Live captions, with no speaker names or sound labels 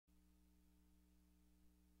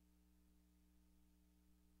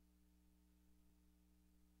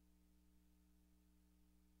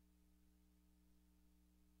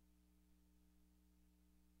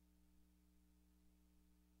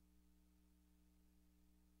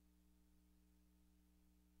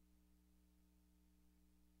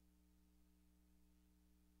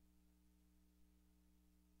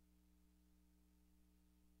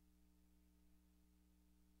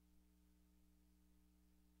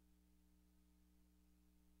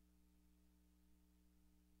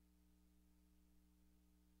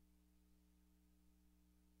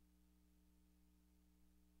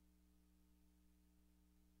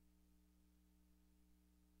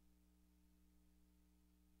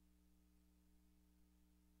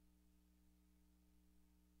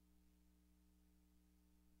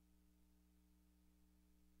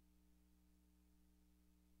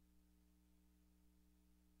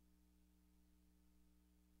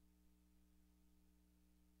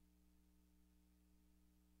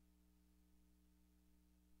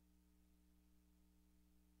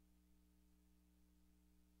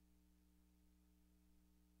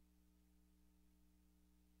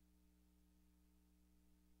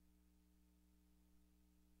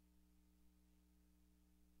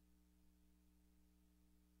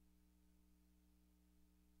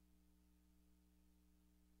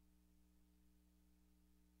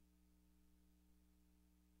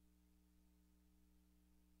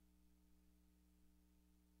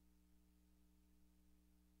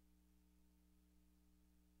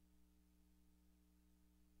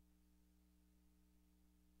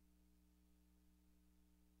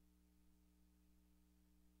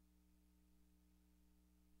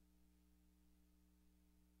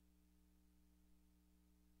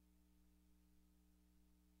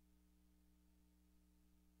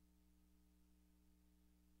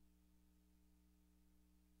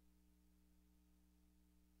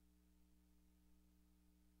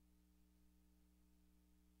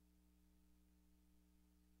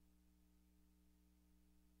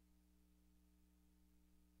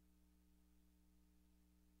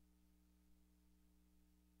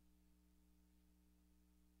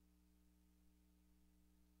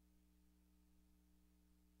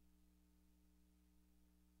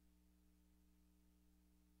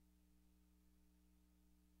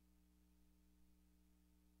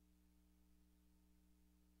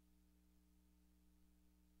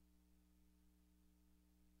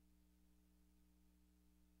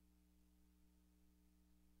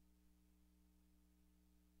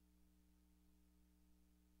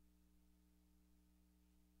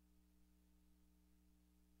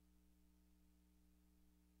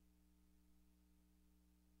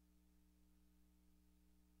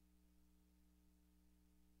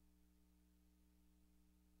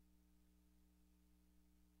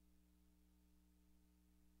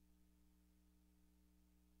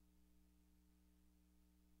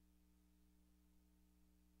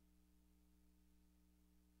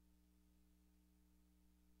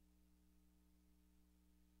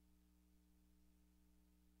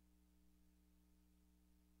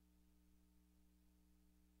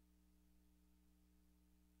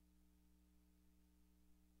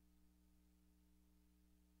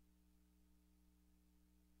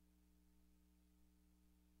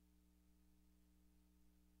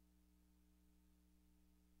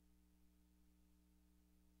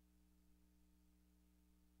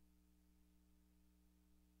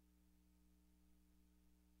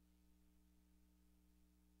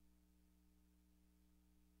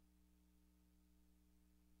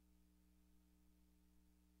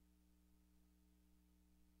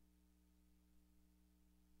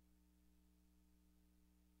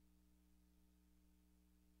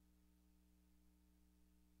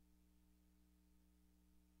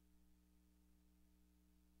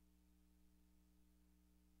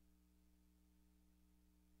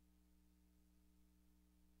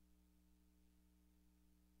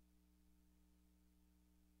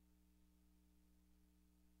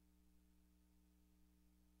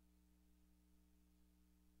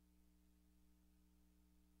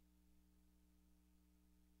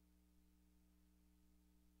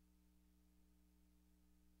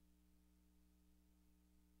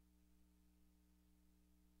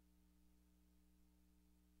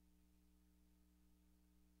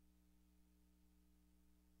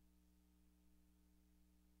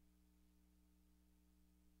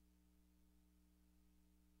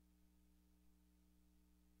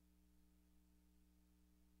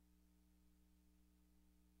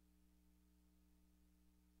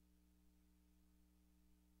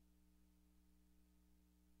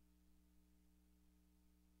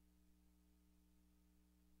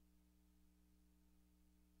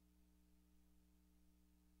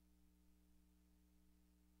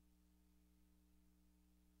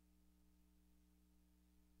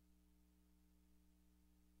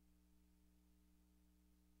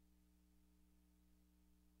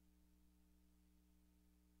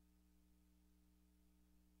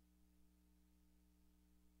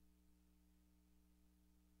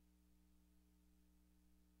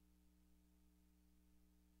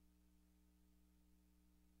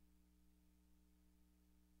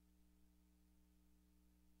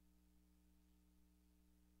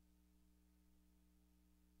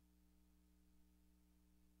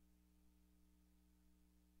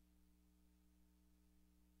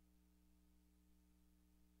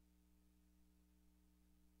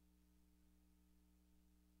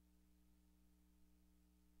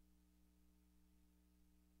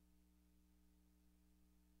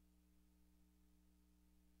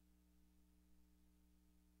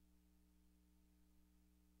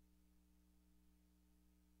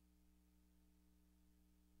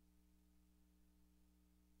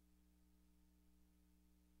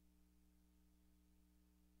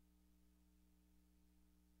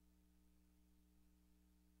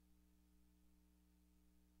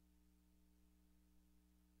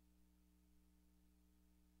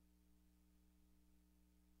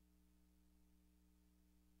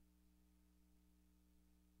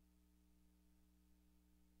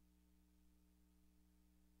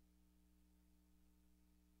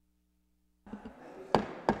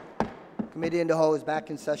Committee in the whole is back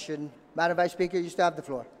in session. Madam Vice Speaker, you still have the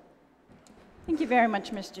floor. Thank you very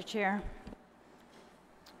much, Mr. Chair.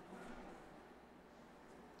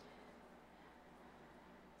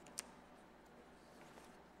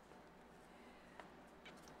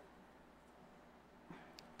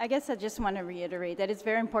 I guess I just want to reiterate that it's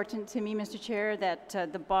very important to me, Mr. Chair, that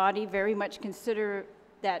the body very much consider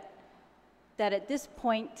that at this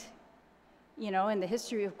point, you know, in the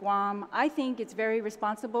history of Guam, I think it's very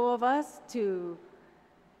responsible of us to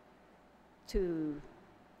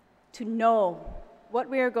know what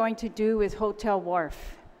we are going to do with Hotel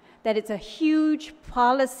Wharf, that it's a huge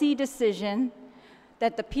policy decision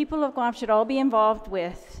that the people of Guam should all be involved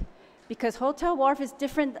with, because Hotel Wharf is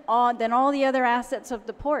different than all the other assets of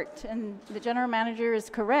the port. And the general manager is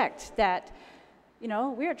correct that, you know,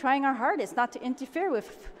 we are trying our hardest not to interfere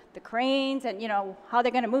with the cranes and, you know, how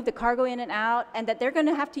they're going to move the cargo in and out, and that they're going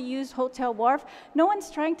to have to use Hotel Wharf. No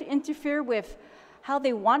one's trying to interfere with how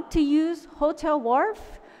they want to use Hotel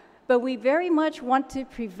Wharf, but we very much want to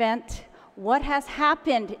prevent what has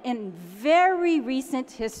happened in very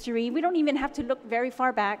recent history. We don't even have to look very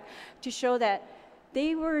far back to show that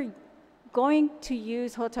they were going to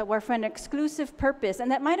use Hotel Wharf for an exclusive purpose, and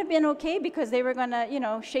that might have been okay because they were going to, you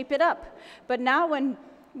know, shape it up. But now when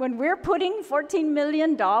we're putting $14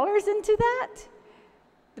 million into that,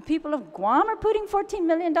 the people of Guam are putting $14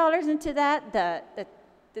 million into that,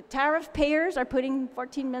 the tariff payers are putting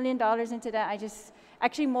 $14 million into that.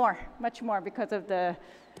 Actually more, much more, because of the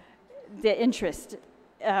interest.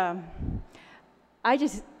 I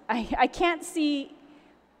can't see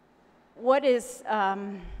what is,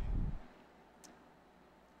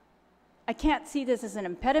 I can't see this as an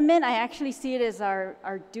impediment. I actually see it as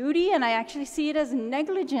our duty, and I actually see it as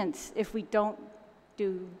negligence if we don't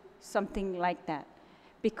do something like that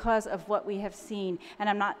because of what we have seen. And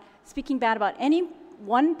I'm not speaking bad about any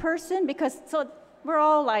one person, because so we're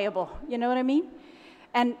all liable, you know what I mean?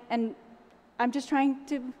 And I'm just trying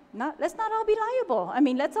to let's not all be liable. I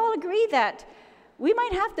mean, let's all agree that we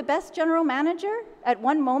might have the best general manager at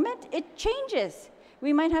one moment. It changes.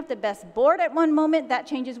 We might have the best board at one moment, that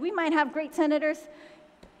changes. We might have great senators,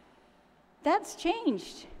 that's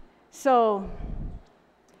changed. So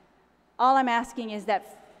all I'm asking is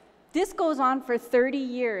that this goes on for 30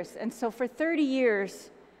 years. And so for 30 years,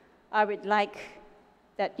 I would like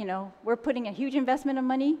that, you know, we're putting a huge investment of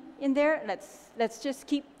money in there. Let's just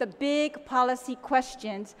keep the big policy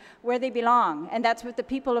questions where they belong. And that's with the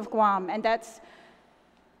people of Guam. And that's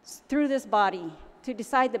through this body, to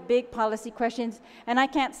decide the big policy questions. And I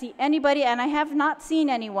can't see anybody, and I have not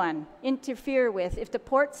seen anyone interfere with. If the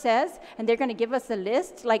port says, and they're going to give us a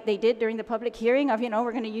list like they did during the public hearing of, you know,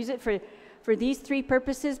 we're going to use it for these 3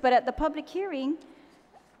 purposes, but at the public hearing,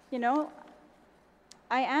 you know,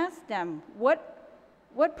 I asked them, what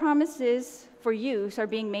promises for use are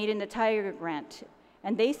being made in the Tiger Grant?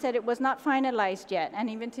 And they said it was not finalized yet,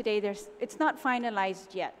 and even today it's not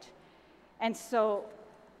finalized yet. And so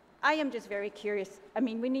I am just very curious. I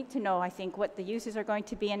mean, we need to know, I think, what the uses are going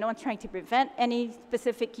to be, and no one's trying to prevent any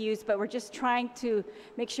specific use, but we're just trying to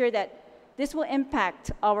make sure that this will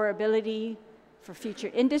impact our ability for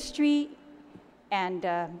future industry, and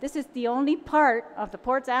this is the only part of the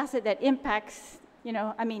port's asset that impacts, you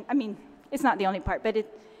know, I mean, it's not the only part, but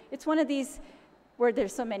it's one of these where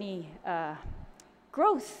there's so many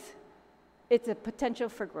growth. It's a potential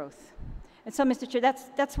for growth. And so, Mr. Chair,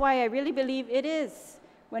 that's why I really believe it is.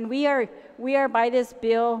 When we are by this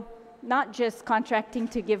bill, not just contracting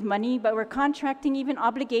to give money, but we're contracting even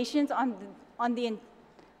obligations on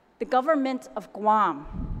the government of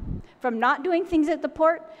Guam from not doing things at the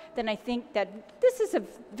port, then I think that this is a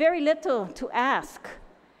very little to ask,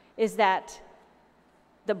 is that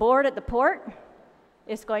the board at the port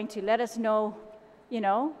is going to let us know, you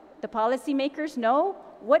know, the policymakers know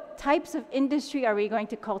what types of industry are we going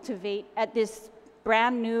to cultivate at this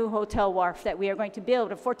brand new Hotel Wharf that we are going to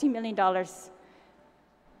build of $14 million.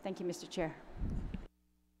 Thank you, Mr. Chair.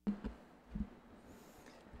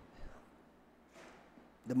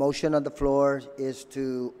 The motion on the floor is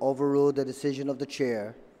to overrule the decision of the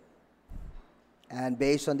chair, and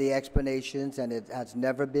based on the explanations, and it has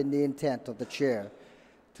never been the intent of the chair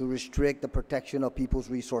to restrict the protection of people's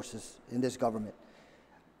resources in this government.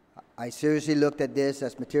 I seriously looked at this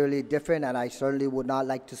as materially different, and I certainly would not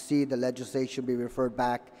like to see the legislation be referred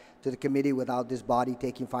back to the committee without this body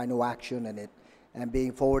taking final action on it and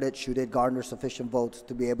being forwarded should it garner sufficient votes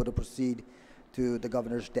to be able to proceed to the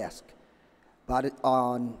governor's desk. But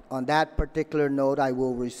on that particular note, I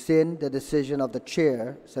will rescind the decision of the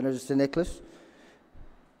chair, Senator St. Nicholas.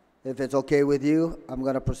 If it's okay with you, I'm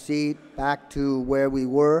going to proceed back to where we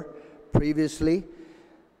were previously.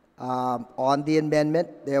 On the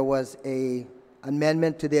amendment, there was an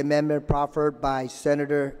amendment to the amendment proffered by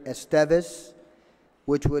Senator Esteves,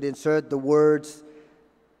 which would insert the words,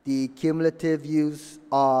 the cumulative use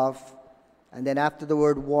of, and then after the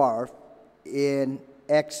word wharf, in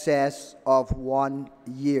excess of 1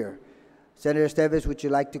 year. Senator Esteves, would you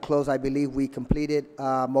like to close? I believe we completed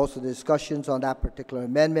most of the discussions on that particular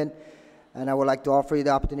amendment, and I would like to offer you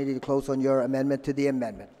the opportunity to close on your amendment to the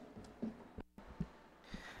amendment.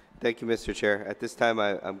 Thank you, Mr. Chair. At this time,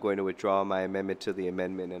 I'm going to withdraw my amendment to the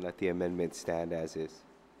amendment and let the amendment stand as is.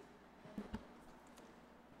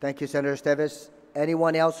 Thank you, Senator Esteves.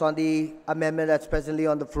 Anyone else on the amendment that's presently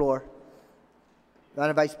on the floor?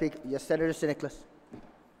 Madam Vice Speaker, yes, Senator Siniclas.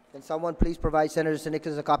 Can someone please provide Senator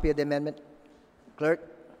Siniclas a copy of the amendment? Clerk?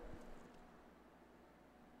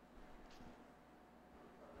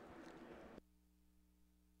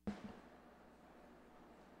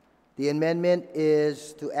 The amendment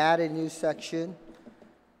is to add a new section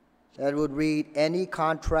that would read, any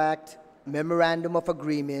contract, memorandum of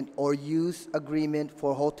agreement, or use agreement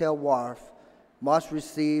for Hotel Wharf must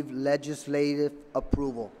receive legislative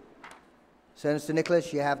approval. Senator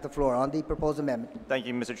Nicholas, you have the floor on the proposed amendment. Thank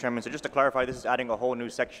you, Mr. Chairman. So just to clarify, this is adding a whole new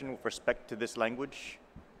section with respect to this language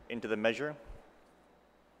into the measure.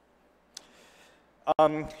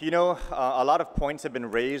 A lot of points have been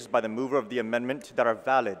raised by the mover of the amendment that are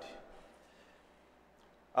valid.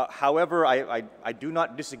 However, I do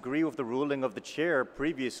not disagree with the ruling of the chair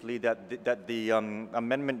previously that the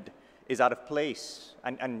amendment is out of place.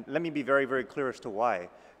 And let me be very, very clear as to why.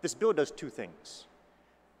 This bill does two things.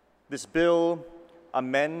 This bill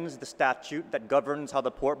amends the statute that governs how the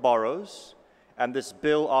port borrows, and this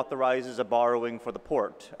bill authorizes a borrowing for the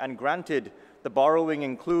port. And granted, the borrowing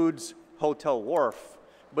includes Hotel Wharf,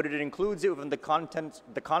 but it includes it within the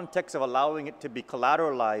context of allowing it to be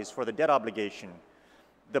collateralized for the debt obligation.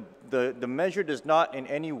 The measure does not in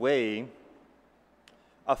any way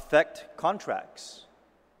affect contracts.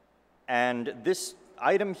 And this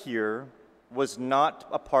item here was not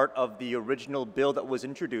a part of the original bill that was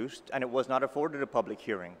introduced, and it was not afforded a public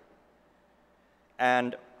hearing.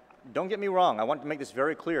 And don't get me wrong, I want to make this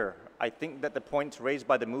very clear. I think that the points raised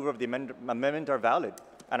by the mover of the amendment are valid,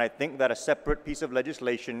 and I think that a separate piece of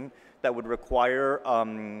legislation that would require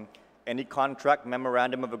any contract,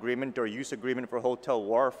 memorandum of agreement, or use agreement for Hotel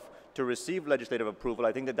Wharf to receive legislative approval,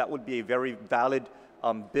 I think that that would be a very valid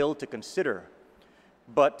bill to consider.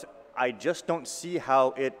 But I just don't see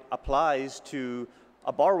how it applies to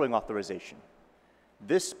a borrowing authorization.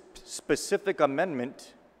 This specific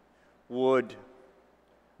amendment would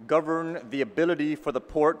govern the ability for the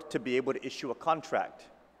port to be able to issue a contract.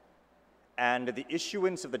 And the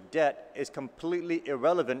issuance of the debt is completely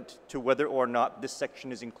irrelevant to whether or not this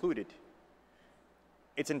section is included.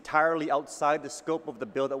 It's entirely outside the scope of the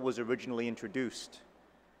bill that was originally introduced.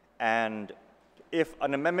 And if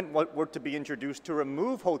an amendment were to be introduced to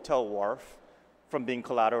remove Hotel Wharf from being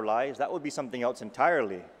collateralized, that would be something else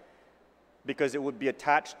entirely, because it would be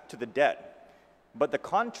attached to the debt. But the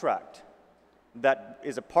contract that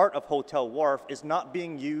is a part of Hotel Wharf is not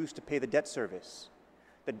being used to pay the debt service.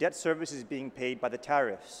 The debt service is being paid by the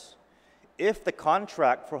tariffs. If the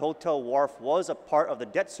contract for Hotel Wharf was a part of the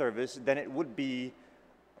debt service, then it would be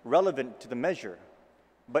relevant to the measure.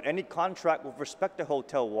 But any contract with respect to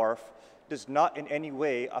Hotel Wharf does not in any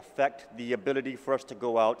way affect the ability for us to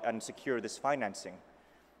go out and secure this financing.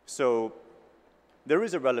 So there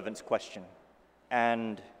is a relevance question.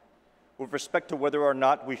 And with respect to whether or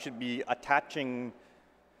not we should be attaching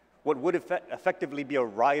what would effectively be a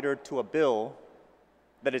rider to a bill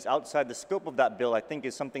that is outside the scope of that bill, I think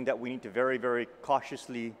is something that we need to very, very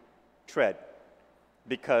cautiously tread.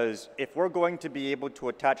 Because if we're going to be able to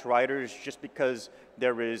attach riders just because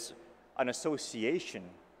there is an association,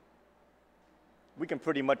 we can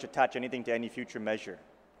pretty much attach anything to any future measure.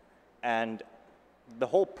 And the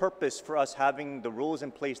whole purpose for us having the rules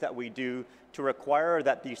in place that we do to require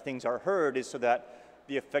that these things are heard is so that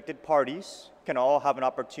the affected parties can all have an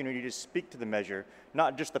opportunity to speak to the measure,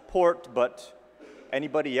 not just the port, but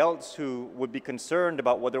anybody else who would be concerned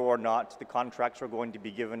about whether or not the contracts are going to be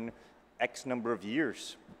given X number of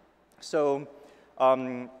years. So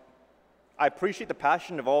I appreciate the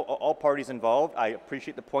passion of all parties involved. I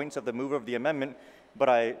appreciate the points of the mover of the amendment, but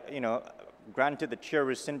granted the chair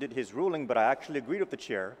rescinded his ruling, but I actually agreed with the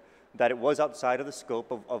chair that it was outside of the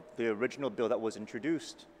scope of the original bill that was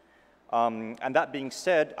introduced. And that being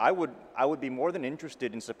said, I would be more than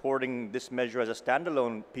interested in supporting this measure as a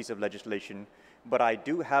standalone piece of legislation, but I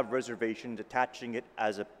do have reservations attaching it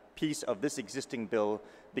as a piece of this existing bill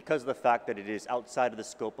because of the fact that it is outside of the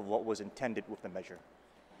scope of what was intended with the measure.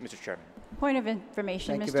 Mr. Chairman. Point of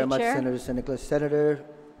information, Thank you Mr. very much, Chair. Senator St. Nicholas. Senator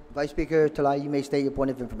Vice Speaker Talai, you may state your point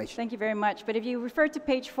of information. Thank you very much. But if you refer to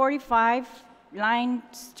page 45,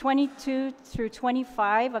 lines 22 through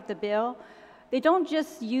 25 of the bill, they don't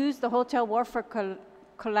just use the hotel wharf for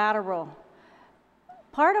collateral.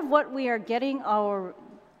 Part of what we are getting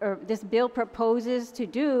this bill proposes to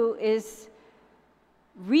do is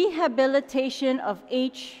rehabilitation of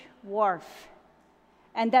H Wharf.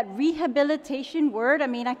 And that rehabilitation word, I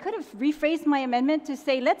mean, I could have rephrased my amendment to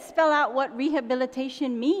say, let's spell out what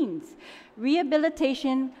rehabilitation means.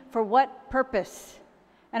 Rehabilitation for what purpose?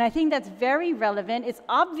 And I think that's very relevant. It's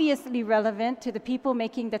obviously relevant to the people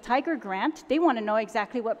making the Tiger Grant. They want to know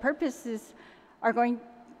exactly what purposes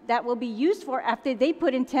that will be used for after they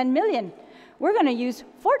put in 10 million. We're going to use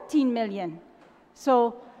 14 million.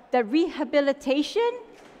 So the rehabilitation,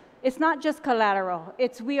 it's not just collateral.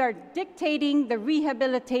 We are dictating the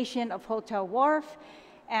rehabilitation of Hotel Wharf,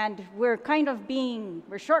 and we're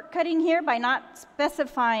shortcutting here by not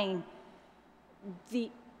specifying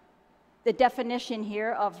the definition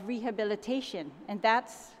here of rehabilitation. And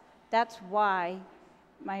that's why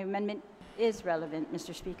my amendment is relevant,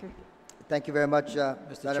 Mr. Speaker. Thank you very much, Madam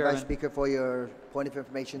Chairman. Vice Speaker, for your point of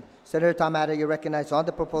information. Senator Tom Adder, you're recognized on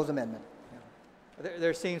the proposed amendment.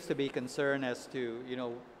 There seems to be concern as to,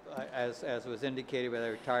 as was indicated by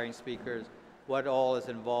the retiring speakers, what all is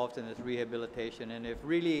involved in this rehabilitation. And if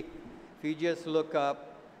you just look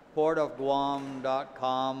up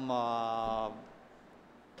portofguam.com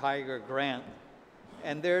Tiger Grant,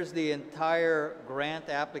 and there's the entire grant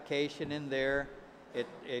application in there.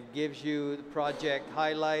 It gives you the project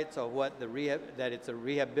highlights of what that it's a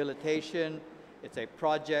rehabilitation. It's a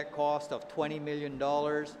project cost of $20 million.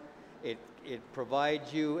 It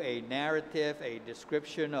provides you a narrative, a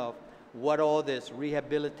description of what all this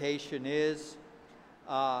rehabilitation is.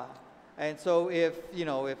 And so if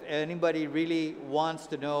anybody really wants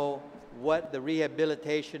to know what the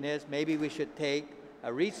rehabilitation is, maybe we should take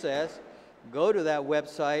a recess, go to that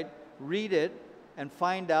website, read it, and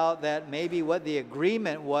find out that maybe what the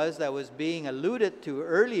agreement was that was being alluded to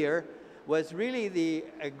earlier was really the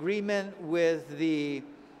agreement with the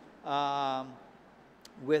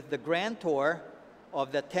grantor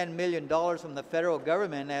of the $10 million from the federal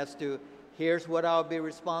government as to here's what I'll be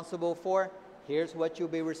responsible for, here's what you'll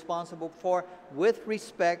be responsible for with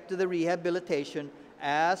respect to the rehabilitation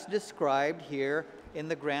as described here in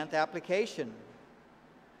the grant application.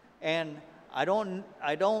 And I don't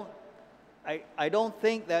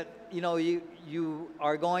think that you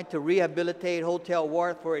are going to rehabilitate Hotel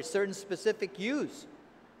Wharf for a certain specific use.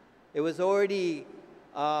 It was already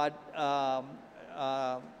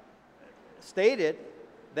stated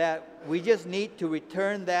that we just need to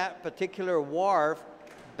return that particular wharf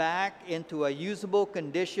back into a usable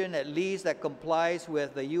condition, at least that complies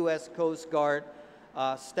with the U.S. Coast Guard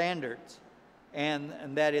standards, and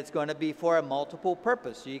that it's going to be for a multiple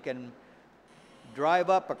purpose. You can drive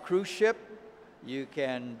up a cruise ship, you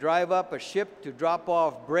can drive up a ship to drop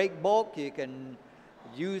off break bulk, you can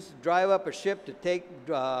drive up a ship to take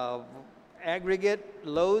aggregate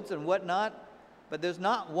loads and whatnot, but there's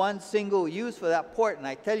not one single use for that port. And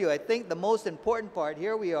I tell you, I think the most important part,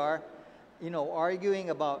 here we are, arguing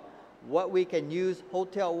about what we can use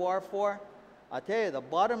Hotel Wharf for. I tell you, the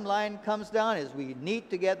bottom line comes down is we need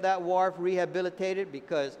to get that wharf rehabilitated,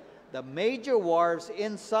 because the major wharves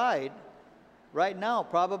inside right now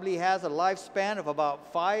probably has a lifespan of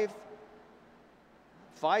about five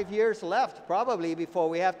years left, probably, before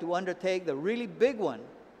we have to undertake the really big one.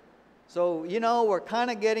 So, we're kind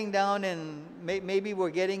of getting down, and maybe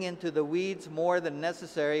we're getting into the weeds more than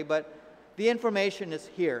necessary, but the information is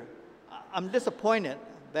here. I'm disappointed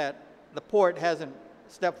that the port hasn't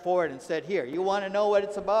stepped forward and said, here, you want to know what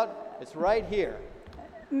it's about? It's right here.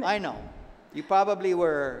 I know. You probably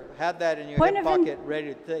had that in your hip pocket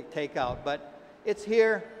ready to take out, but it's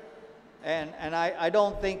here, and I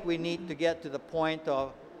don't think we need to get to the point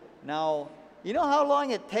of now. You know how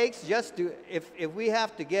long it takes just to, if we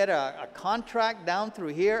have to get a contract down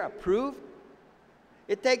through here approved?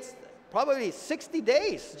 It takes probably 60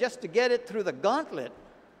 days just to get it through the gauntlet.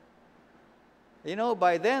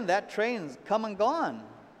 By then that train's come and gone.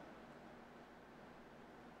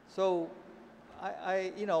 So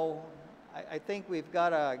I think we've got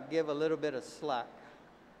to give a little bit of slack.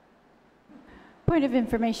 Point of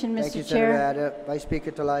information, Mr. Thank you, Chair. Senator Adder. Vice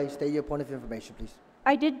Speaker Talai, state your point of information, please.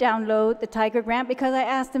 I did download the Tiger Grant because I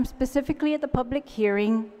asked them specifically at the public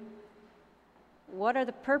hearing, what are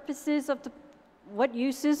the purposes of what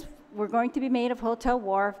uses were going to be made of Hotel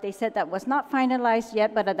Wharf. They said that was not finalized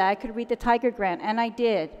yet, but that I could read the Tiger Grant, and I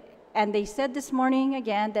did. And they said this morning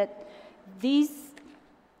again that these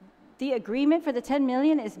the agreement for the 10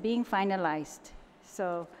 million is being finalized.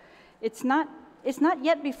 So it's not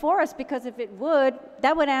yet before us, because if it would,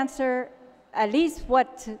 that would answer at least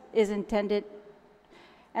what is intended.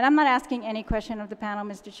 And I'm not asking any question of the panel,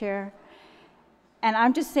 Mr. Chair. And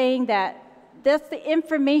I'm just saying that that's the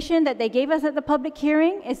information that they gave us at the public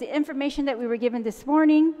hearing, is the information that we were given this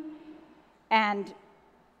morning. And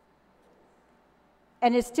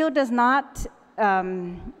it still does not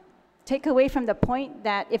take away from the point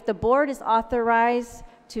that if the board is authorized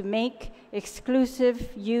to make exclusive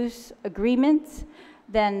use agreements,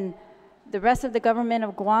 then the rest of the government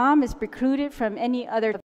of Guam is precluded from any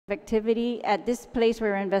other activity at this place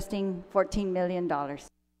where we're investing $14 million.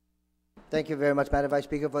 Thank you very much, Madam Vice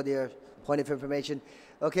Speaker, for your point of information.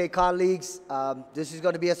 Okay, colleagues, this is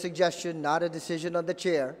going to be a suggestion, not a decision on the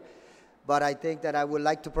chair, but I think that I would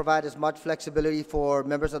like to provide as much flexibility for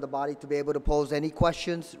members of the body to be able to pose any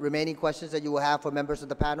questions, remaining questions that you will have for members of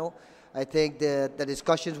the panel. I think the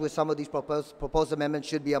discussions with some of these proposed amendments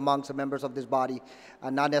should be amongst the members of this body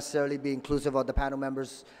and not necessarily be inclusive of the panel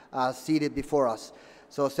members seated before us.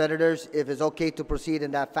 So, Senators, if it's okay to proceed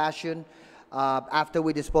in that fashion, after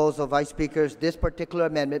we dispose of Vice Speakers, this particular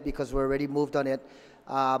amendment, because we're already moved on it,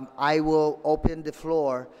 I will open the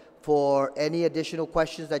floor for any additional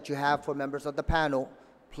questions that you have for members of the panel.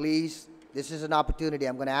 Please, this is an opportunity.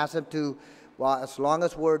 I'm going to ask them to, well, as long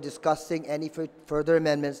as we're discussing any further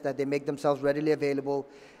amendments, that they make themselves readily available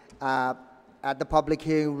at the public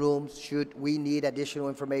hearing rooms should we need additional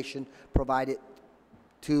information provided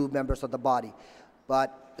to members of the body.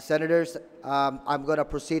 But, Senators, I'm going to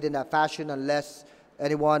proceed in that fashion unless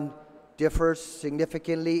anyone differs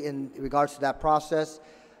significantly in regards to that process.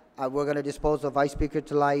 We're going to dispose of Vice Speaker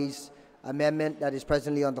Talai's amendment that is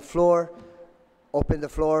presently on the floor, open the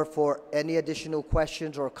floor for any additional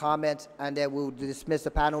questions or comments, and then we'll dismiss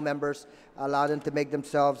the panel members, allow them to make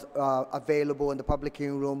themselves available in the public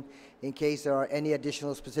hearing room in case there are any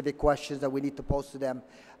additional specific questions that we need to pose to them,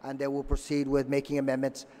 and then we'll proceed with making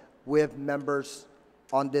amendments with members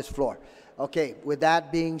on this floor. Okay, with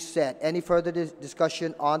that being said, any further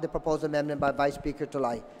discussion on the proposed amendment by Vice Speaker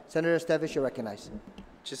Talai? Senator Esteves, you're recognized.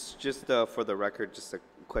 Just for the record, just a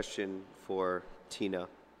question for Tina.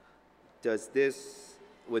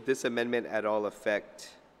 Would this amendment at all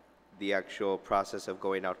affect the actual process of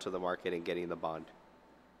going out to the market and getting the bond?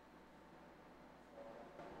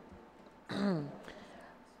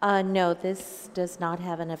 No, this does not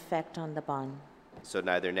have an effect on the bond. So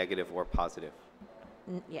neither negative or positive?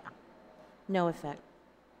 Yeah, no effect.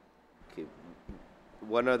 Okay.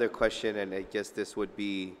 One other question, and I guess this would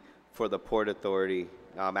be for the Port Authority.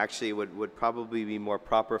 Actually, it would probably be more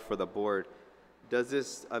proper for the board. Does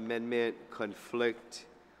this amendment conflict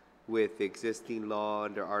with existing law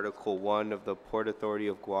under Article 1 of the Port Authority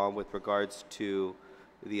of Guam with regards to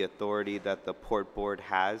the authority that the Port Board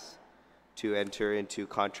has to enter into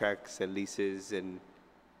contracts and leases and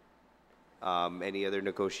any other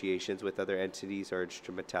negotiations with other entities or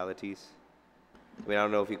instrumentalities? I mean, I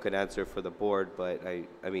don't know if you could answer for the board, but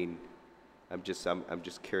I mean, I'm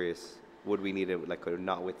just curious. Would we need a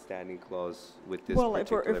notwithstanding clause with this? Well,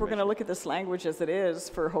 if we're going to look at this language as it is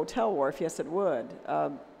for Hotel Wharf, yes, it would.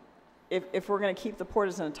 If we're going to keep the port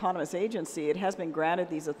as an autonomous agency, it has been granted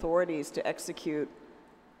these authorities to execute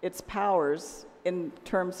its powers in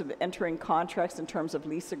terms of entering contracts, in terms of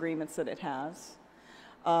lease agreements that it has.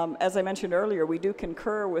 As I mentioned earlier, we do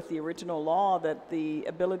concur with the original law that the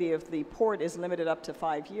ability of the port is limited up to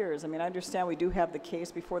 5 years. I mean, I understand we do have the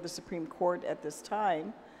case before the Supreme Court at this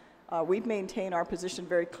time. We've maintained our position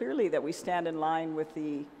very clearly that we stand in line with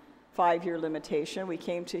the 5-year limitation. We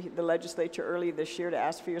came to the legislature early this year to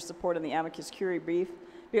ask for your support in the amicus curiae brief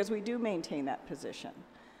because we do maintain that position.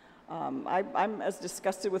 I'm as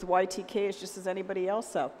disgusted with YTK as just as anybody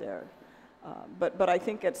else out there. But I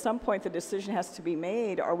think at some point the decision has to be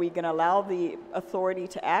made. Are we going to allow the authority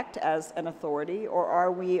to act as an authority, or are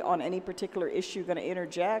we on any particular issue going to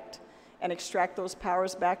interject and extract those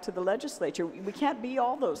powers back to the legislature? We can't be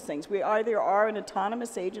all those things. We either are an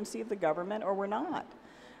autonomous agency of the government or we're not.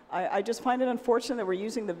 I just find it unfortunate that we're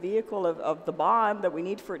using the vehicle of the bond that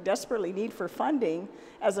we desperately need for funding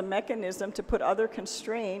as a mechanism to put other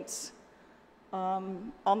constraints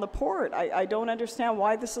on the port. I don't understand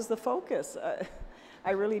why this is the focus.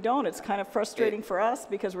 I really don't. It's kind of frustrating for us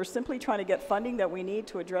because we're simply trying to get funding that we need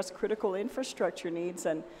to address critical infrastructure needs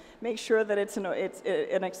and make sure that it's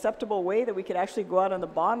an acceptable way that we could actually go out on the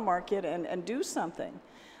bond market and do something.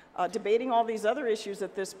 Debating all these other issues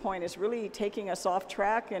at this point is really taking us off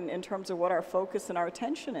track in terms of what our focus and our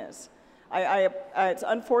attention is. It's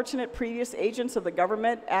unfortunate previous agents of the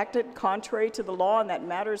government acted contrary to the law, and that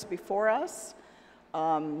matters before us.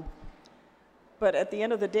 But at the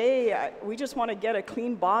end of the day, we just want to get a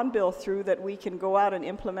clean bond bill through that we can go out and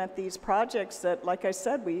implement these projects that, like I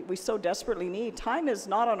said, we so desperately need. Time is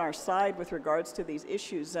not on our side with regards to these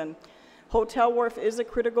issues. And Hotel Wharf is a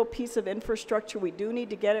critical piece of infrastructure. We do need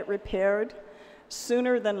to get it repaired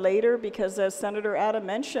sooner than later, because as Senator Adam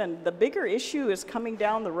mentioned, the bigger issue is coming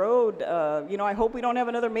down the road. You know, I hope we don't have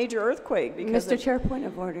another major earthquake. Because Mr. Chair, point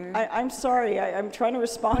of order. I'm sorry, I'm trying to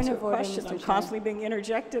respond Point to a of order, question. Mr. I'm Chair. constantly being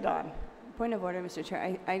interjected on. Point of order, Mr.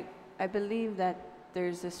 Chair. I believe that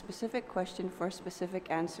there's a specific question for a specific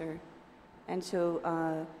answer. And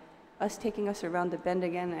so us taking us around the bend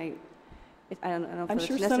again, I don't know I'm if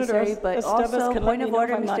sure it's Senator necessary, but Esteves also, can let point me of know if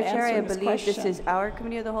order, I'm not Mr. Chair, I answering his believe this question. is our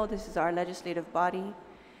committee of the whole, this is our legislative body.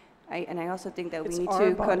 And I also think that we It's need our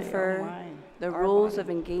to body, oh confer my, the our rules body. of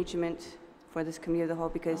engagement for this committee of the whole,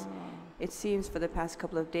 because it seems for the past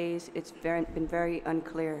couple of days, it's been very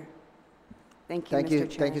unclear. Thank you, Mr.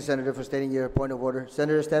 Chair. Thank you, Senator, for stating your point of order.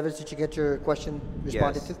 Senator Esteves, did you get your question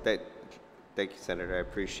responded to? Thank you, Senator. I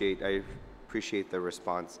appreciate the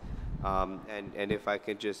response. And if I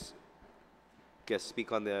could just speak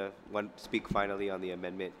finally on the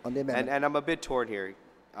amendment. On the amendment. And I'm a bit torn here,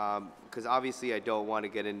 because obviously I don't want to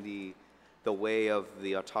get in the way of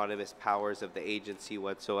the autonomous powers of the agency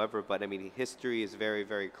whatsoever. But I mean, history is very,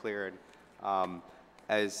 very clear, and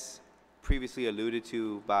as previously alluded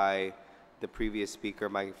to by the previous speaker,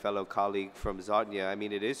 my fellow colleague from Zotnia, I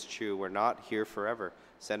mean, it is true, we're not here forever.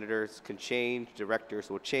 Senators can change, directors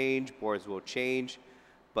will change, boards will change,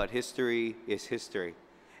 but history is history.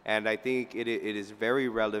 And I think it is very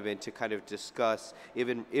relevant to kind of discuss,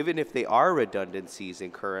 even if they are redundancies in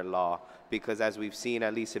current law, because as we've seen,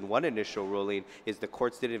 at least in one initial ruling, is the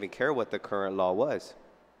courts didn't even care what the current law was,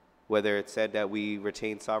 whether it said that we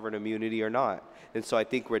retain sovereign immunity or not. And so I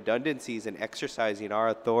think redundancies and exercising our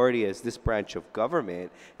authority as this branch of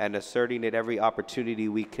government and asserting it every opportunity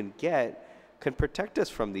we can get can protect us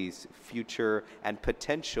from these future and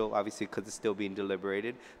potential, obviously because it's still being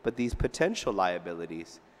deliberated, but these potential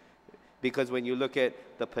liabilities. Because when you look at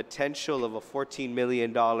the potential of a $14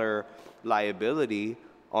 million liability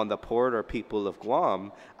on the port or people of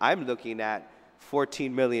Guam, I'm looking at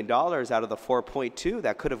 $14 million out of the 4.2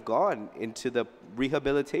 that could have gone into the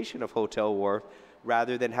rehabilitation of Hotel Wharf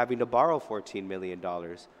rather than having to borrow $14 million,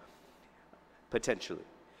 potentially.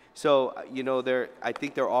 So, you know, I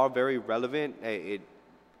think they're all very relevant.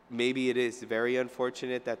 Maybe it is very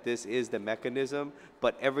unfortunate that this is the mechanism,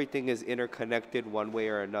 but everything is interconnected one way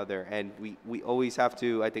or another. And we always have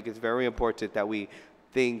to, I think it's very important that we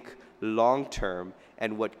think long-term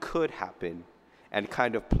and what could happen and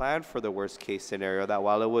kind of plan for the worst case scenario, that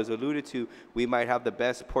while it was alluded to, we might have the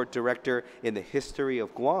best port director in the history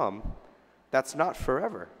of Guam, that's not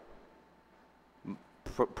forever.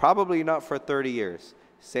 Probably not for 30 years.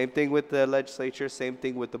 Same thing with the legislature, same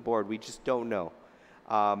thing with the board. We just don't know.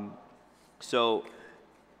 So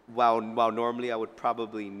while normally I would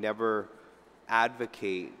probably never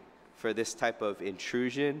advocate for this type of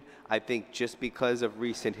intrusion, I think just because of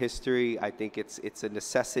recent history, I think it's a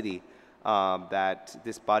necessity that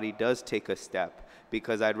this body does take a step,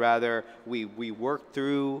 because I'd rather we work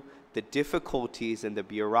through the difficulties and the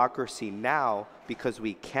bureaucracy now, because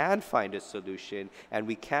we can find a solution and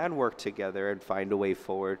we can work together and find a way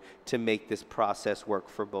forward to make this process work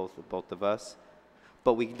for both of us.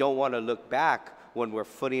 But we don't want to look back when we're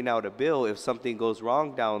footing out a bill if something goes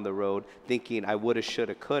wrong down the road, thinking I woulda,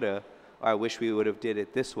 shoulda, coulda, or I wish we would have did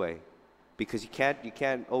it this way, because you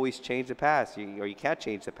can't always change the past, or you can't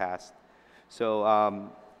change the past. So,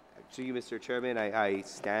 to you, Mr. Chairman, I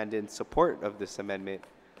stand in support of this amendment.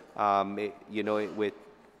 With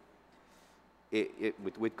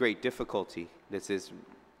great difficulty. This is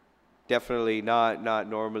definitely not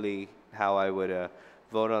normally how I would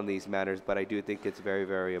vote on these matters, but I do think it's very,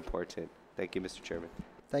 very important. Thank you, Mr. Chairman.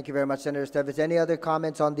 Thank you very much, Senator Esteves. Any other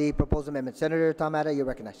comments on the proposed amendment? Senator Tamara, you're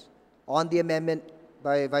recognized. On the amendment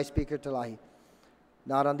by Vice Speaker Talahi.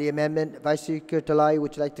 Not on the amendment. Vice Speaker Talahi,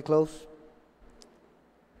 would you like to close?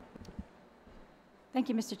 Thank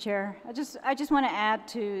you, Mr. Chair. I just want to add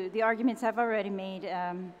to the arguments I've already made,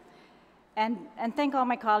 and thank all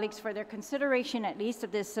my colleagues for their consideration, at least,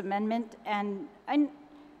 of this amendment. And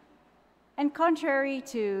contrary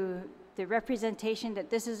to the representation that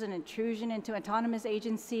this is an intrusion into autonomous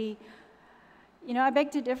agency, you know, I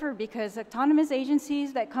beg to differ, because autonomous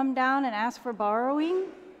agencies that come down and ask for borrowing,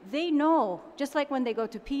 they know, just like when they go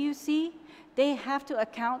to PUC, they have to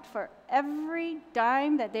account for every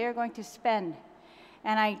dime that they are going to spend.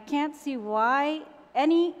 And I can't see why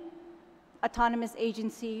any autonomous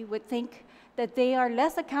agency would think that they are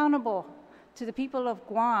less accountable to the people of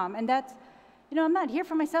Guam. And that's, You know, I'm not here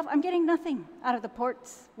for myself. I'm getting nothing out of the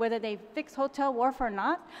ports, whether they fix Hotel Wharf or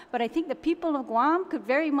not. But I think the people of Guam could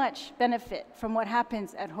very much benefit from what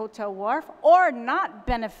happens at Hotel Wharf, or not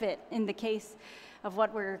benefit in the case of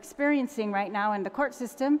what we're experiencing right now in the court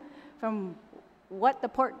system from what the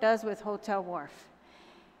port does with Hotel Wharf.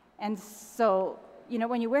 And so, you know,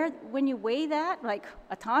 when you weigh that, like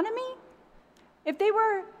autonomy, if they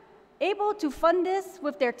were able to fund this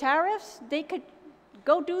with their tariffs, they could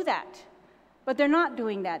go do that. But they're not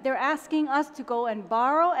doing that. They're asking us to go and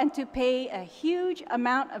borrow and to pay a huge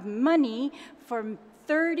amount of money for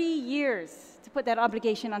 30 years to put that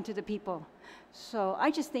obligation onto the people. So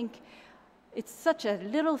I just think it's such a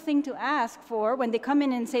little thing to ask for when they come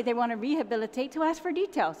in and say they want to rehabilitate, to ask for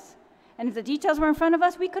details. And if the details were in front of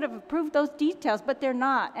us, we could have approved those details, but they're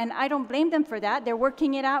not. And I don't blame them for that. They're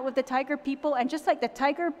working it out with the Tiger people. And just like the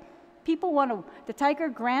Tiger people the Tiger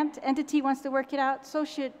grant entity wants to work it out, so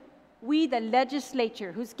should we, the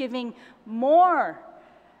legislature, who's giving more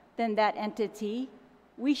than that entity.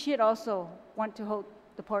 We should also want to hold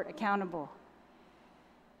the port accountable.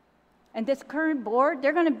 And this current board,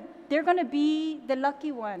 they're going to be the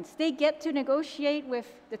lucky ones. They get to negotiate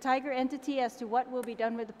with the Tiger entity as to what will be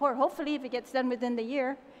done with the port. Hopefully, if it gets done within the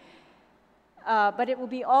year. But it will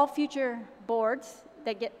be all future boards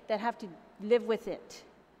that have to live with it.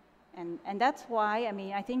 And that's why, I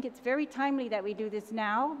mean, I think it's very timely that we do this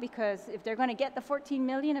now, because if they're going to get the 14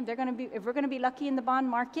 million, if we're going to be lucky in the bond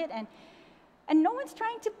market, and no one's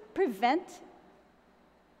trying to prevent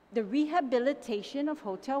the rehabilitation of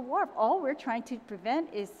Hotel Wharf. All we're trying to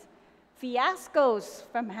prevent is fiascos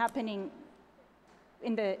from happening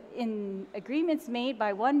in agreements made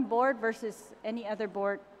by one board versus any other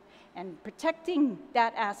board, and protecting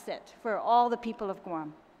that asset for all the people of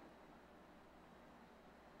Guam.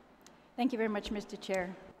 Thank you very much, Mr.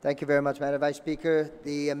 Chair. Thank you very much, Madam Vice Speaker.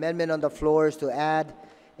 The amendment on the floor is to add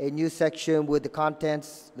a new section with the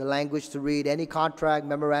contents, the language to read, any contract,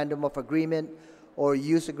 memorandum of agreement, or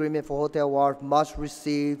use agreement for Hotel Wharf must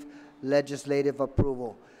receive legislative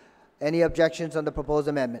approval. Any objections on the proposed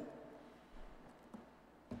amendment?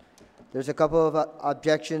 There's a couple of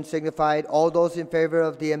objections signified. All those in favor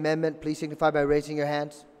of the amendment, please signify by raising your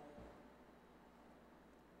hands.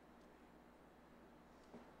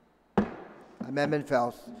 Amendment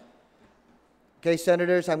fails. Okay,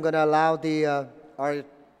 Senators, I'm going to allow our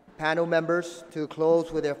panel members to close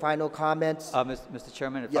with their final comments. Mr.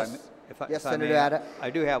 Chairman, Yes, Senator Atta. I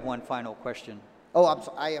do have one final question. Oh,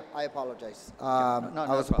 I apologize. I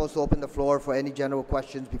was supposed to open the floor for any general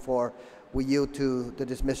questions before we yield to the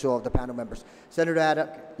dismissal of the panel members. Senator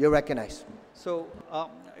Atta, you're recognized. So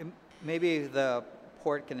maybe the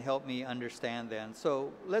port can help me understand then.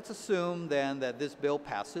 So let's assume then that this bill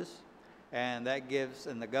passes, and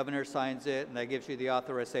the governor signs it, and that gives you the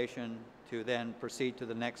authorization to then proceed to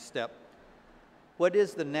the next step. What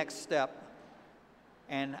is the next step,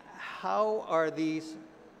 and how are these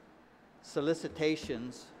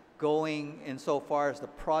solicitations going insofar as the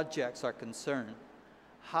projects are concerned?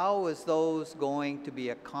 How is those going to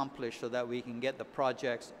be accomplished so that we can get the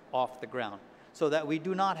projects off the ground, so that we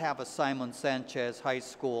do not have a Simon Sanchez High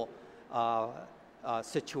School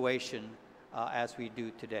situation as we do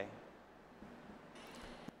today?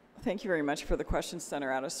 Thank you very much for the question,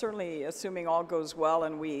 Senator Atta. Certainly, assuming all goes well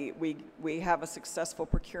and we have a successful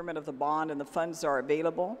procurement of the bond and the funds are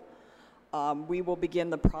available, we will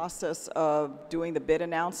begin the process of doing the bid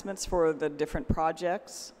announcements for the different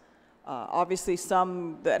projects. Obviously,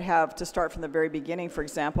 some that have to start from the very beginning, for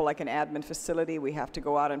example, like an admin facility, we have to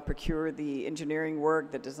go out and procure the engineering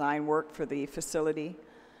work, the design work for the facility,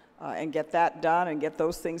 and get that done and get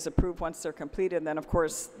those things approved once they're completed. And then, of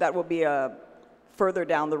course, that will be further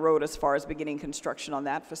down the road as far as beginning construction on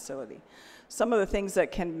that facility. Some of the things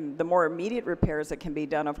the more immediate repairs that can be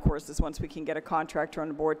done, of course, is once we can get a contractor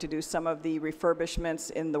on board to do some of the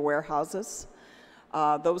refurbishments in the warehouses.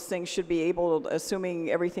 Those things should be able,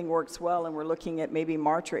 assuming everything works well, and we're looking at maybe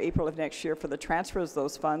March or April of next year for the transfers of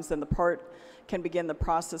those funds, then the port can begin the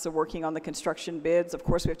process of working on the construction bids. Of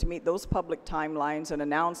course, we have to meet those public timelines and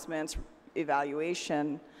announcements,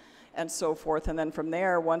 evaluation, and so forth. And then from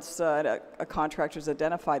there, once a contractor is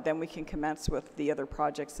identified, then we can commence with the other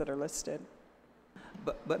projects that are listed.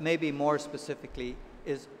 But maybe more specifically,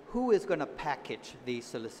 who is going to package these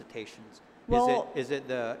solicitations? Well, is it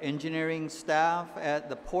the engineering staff at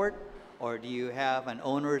the port, or do you have an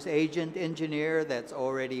owner's agent engineer that's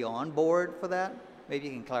already on board for that? Maybe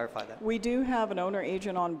you can clarify that. We do have an owner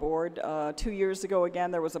agent on board. 2 years ago, again,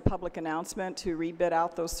 there was a public announcement to rebid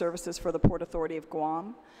out those services for the Port Authority of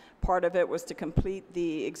Guam. Part of it was to complete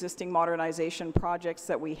the existing modernization projects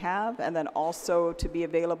that we have, and then also to be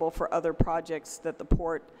available for other projects that the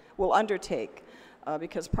port will undertake.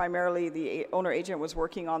 Because primarily the owner agent was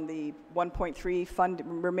working on the 1.3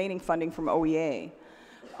 remaining funding from OEA.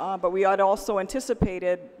 But we had also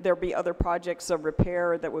anticipated there'll be other projects of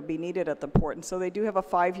repair that would be needed at the port. And so they do have a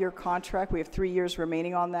 5-year contract. We have 3 years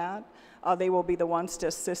remaining on that. They will be the ones to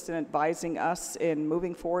assist in advising us in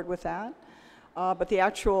moving forward with that. But the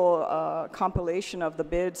actual compilation of the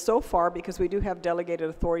bid so far, because we do have delegated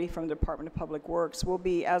authority from the Department of Public Works, will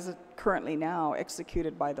be, as currently now,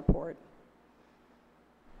 executed by the port.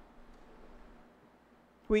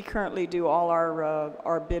 We currently do all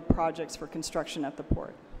our bid projects for construction at the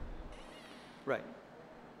port. Right.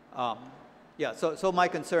 Yeah, so my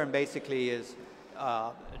concern basically is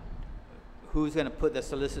who's going to put the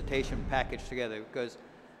solicitation package together, because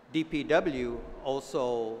DPW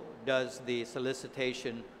also does the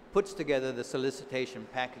solicitation, puts together the solicitation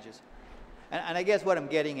packages. And I guess what I'm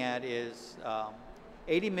getting at is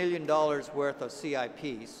 $80 million worth of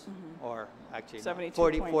CIPs, or actually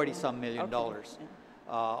 40 some million dollars. Yeah.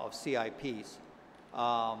 Of CIPs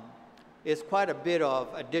is quite a bit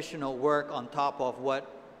of additional work on top of what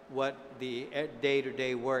the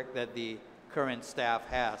day-to-day work that the current staff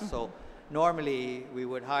has. So normally we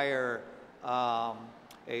would hire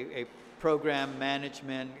a program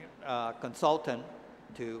management consultant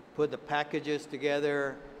to put the packages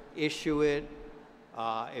together, issue it,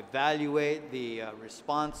 evaluate the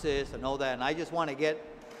responses and all that. And I just want to get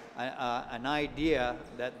an idea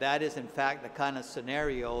that that is in fact the kind of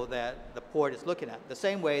scenario that the port is looking at. The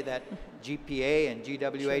same way that GPA and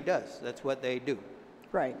GWA does. That's what they do.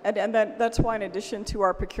 Right, and that's why in addition to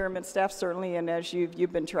our procurement staff, certainly, and as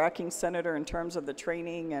you've been tracking, Senator, in terms of the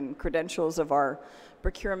training and credentials of our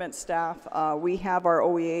procurement staff, we have our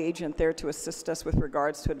OEA agent there to assist us with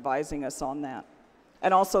regards to advising us on that.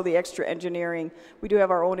 And also the extra engineering. We do have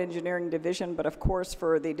our own engineering division, but of course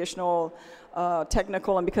for the additional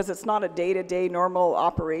technical, and because it's not a day-to-day normal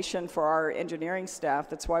operation for our engineering staff,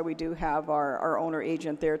 that's why we do have our owner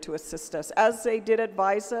agent there to assist us. As they did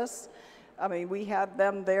advise us, I mean, we had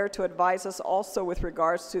them there to advise us also with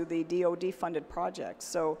regards to the DOD-funded projects.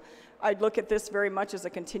 So I'd look at this very much as a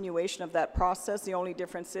continuation of that process. The only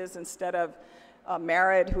difference is instead of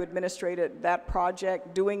Marriott, who administrated that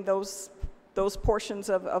project, doing those portions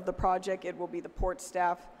of the project, it will be the port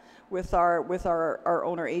staff with our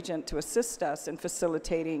owner agent to assist us in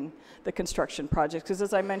facilitating the construction projects. Because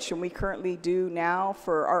as I mentioned, we currently do now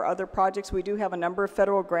for our other projects, we do have a number of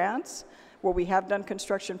federal grants where we have done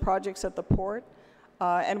construction projects at the port,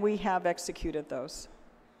 and we have executed those.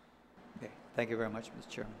 Okay, thank you very much, Mr.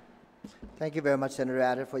 Chairman. Thank you very much, Senator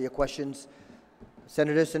Adder, for your questions.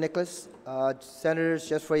 Senator St. Nicholas, senators,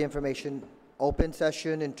 just for your information, open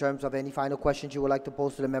session in terms of any final questions you would like to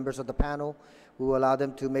pose to the members of the panel. We will allow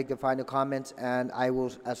them to make their final comments, and I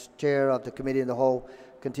will, as chair of the committee in the whole,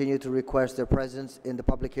 continue to request their presence in the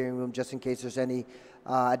public hearing room just in case there's any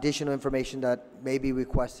additional information that may be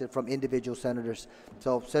requested from individual senators.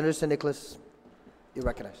 So, Senator St. Nicholas, you're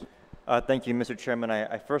recognized. Thank you, Mr. Chairman.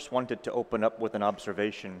 I first wanted to open up with an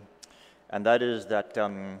observation, and that is that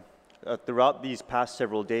throughout these past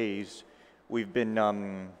several days, we've been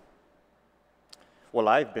well,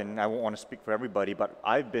 I won't want to speak for everybody, but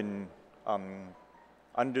I've been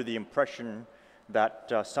under the impression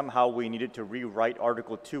that somehow we needed to rewrite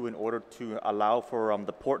Article 2 in order to allow for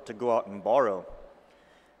the port to go out and borrow.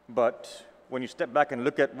 But when you step back and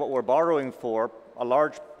look at what we're borrowing for, a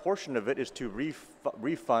large portion of it is to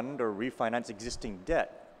refund or refinance existing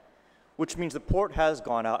debt, which means the port has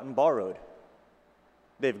gone out and borrowed.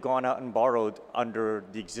 They've gone out and borrowed under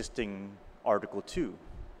the existing Article 2.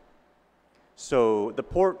 So the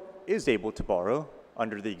port is able to borrow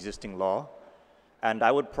under the existing law, and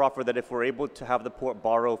I would proffer that if we're able to have the port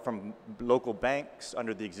borrow from local banks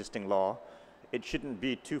under the existing law, it shouldn't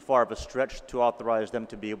be too far of a stretch to authorize them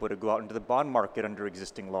to be able to go out into the bond market under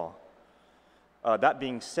existing law. That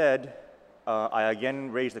being said, I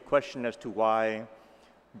again raise the question as to why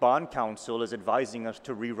Bond Counsel is advising us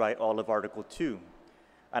to rewrite all of Article 2.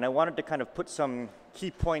 And I wanted to kind of put some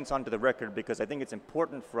key points onto the record because I think it's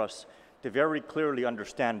important for us to very clearly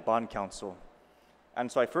understand Bond Counsel. And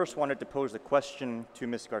so I first wanted to pose the question to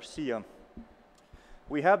Ms. Garcia.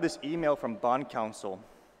 We have this email from Bond Counsel,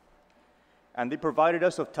 and they provided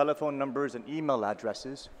us with telephone numbers and email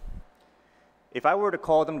addresses. If I were to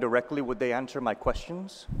call them directly, would they answer my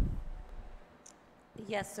questions?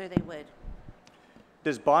 Yes, sir, they would.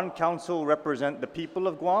 Does bond counsel represent the people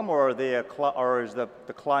of Guam, or are they or is the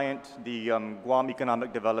client the Guam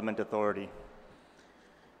Economic Development Authority?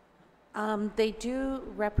 They do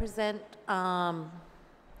represent,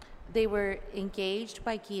 they were engaged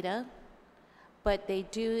by GITA, but they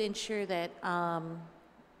do ensure that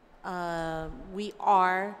we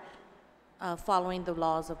are following the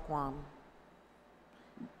laws of Guam.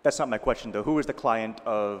 That's not my question, though. Who is the client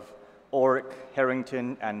of Oric,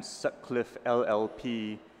 Harrington, and Sutcliffe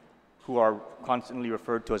LLP, who are constantly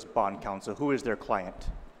referred to as bond counsel? Who is their client?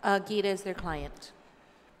 GITA is their client.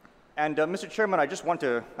 And Mr. Chairman, I just want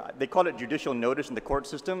to, they call it judicial notice in the court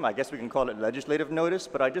system. I guess we can call it legislative notice,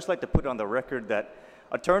 but I'd just like to put on the record that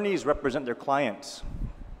attorneys represent their clients.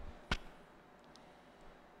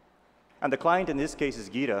 And the client in this case is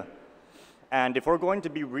GITA. And if we're going to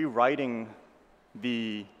be rewriting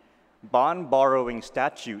the bond borrowing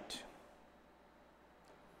statute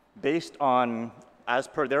based on, as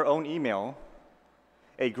per their own email,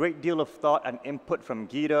 a great deal of thought and input from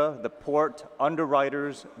GITA, the port,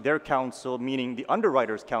 underwriters, their counsel, meaning the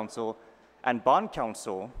underwriters' counsel, and bond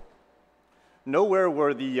counsel, nowhere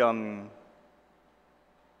were the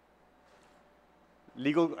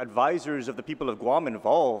legal advisors of the people of Guam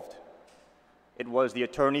involved. It was the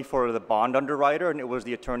attorney for the bond underwriter, and it was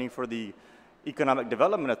the attorney for the Economic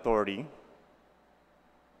Development Authority.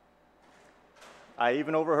 I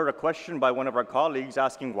even overheard a question by one of our colleagues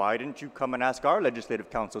asking, why didn't you come and ask our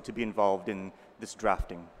legislative counsel to be involved in this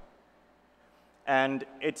drafting? And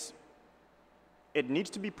it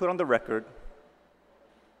needs to be put on the record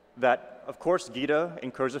that, of course, GITA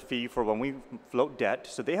incurs a fee for when we float debt,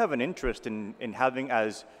 so they have an interest in having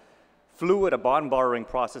as fluid a bond borrowing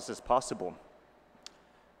process as possible.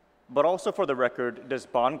 But also for the record, does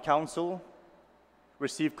bond counsel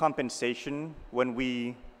receive compensation when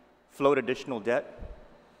we float additional debt?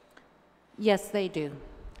 Yes, they do.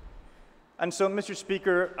 And so,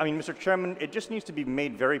 Mr. Chairman, it just needs to be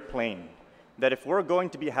made very plain that if we're going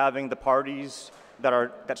to be having the parties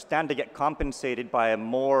that stand to get compensated by a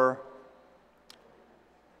more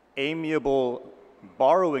amiable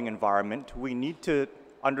borrowing environment, we need to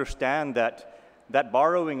understand that that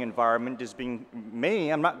borrowing environment is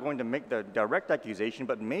I'm not going to make the direct accusation,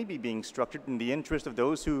 but may be being structured in the interest of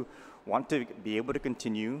those who want to be able to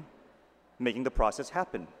continue making the process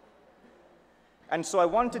happen. And so I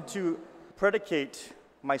wanted to predicate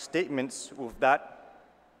my statements with that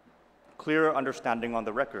clear understanding on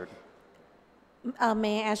the record.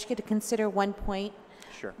 May I ask you to consider one point?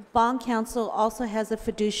 Sure. Bond counsel also has a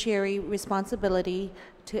fiduciary responsibility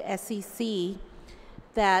to SEC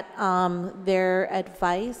that their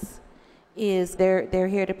advice is they're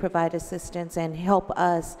here to provide assistance and help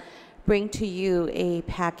us bring to you a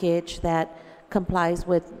package that complies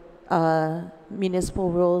with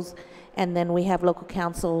municipal rules, and then we have local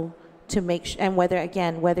counsel to make and whether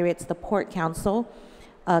it's the port council,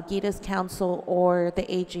 GITA's council, or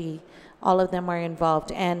the AG, all of them are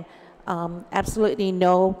involved, and absolutely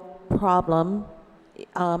no problem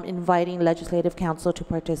inviting legislative counsel to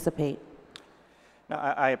participate. Now,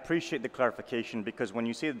 I appreciate the clarification, because when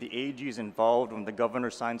you say that the AG is involved when the governor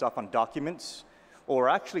signs off on documents, what we're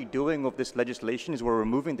actually doing with this legislation is we're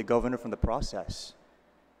removing the governor from the process.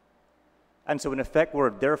 And so in effect, we're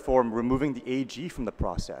therefore removing the AG from the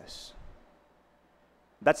process.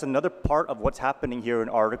 That's another part of what's happening here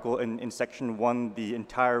in Section 1, the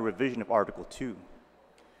entire revision of Article 2.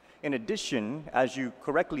 In addition, as you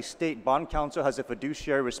correctly state, bond counsel has a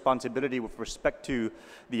fiduciary responsibility with respect to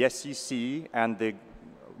the SEC and the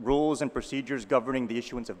rules and procedures governing the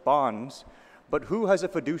issuance of bonds, but who has a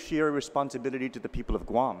fiduciary responsibility to the people of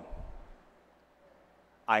Guam?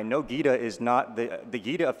 I know GITA is not, the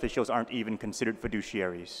GITA officials aren't even considered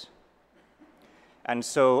fiduciaries. And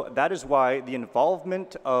so that is why the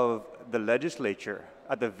involvement of the legislature,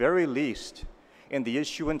 at the very least, in the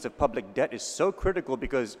issuance of public debt is so critical,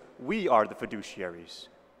 because we are the fiduciaries,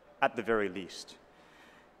 at the very least.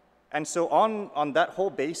 And so on that whole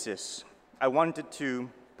basis, I wanted to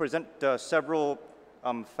present several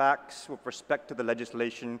facts with respect to the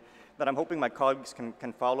legislation that I'm hoping my colleagues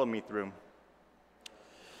can follow me through.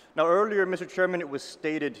 Now, earlier, Mr. Chairman, it was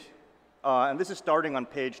stated, and this is starting on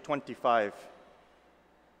page 25,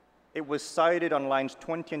 it was cited on lines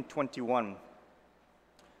 20 and 21.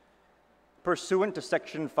 Pursuant to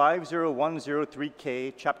Section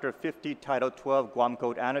 50103K, Chapter 50, Title 12, Guam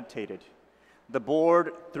Code Annotated, the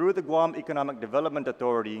Board, through the Guam Economic Development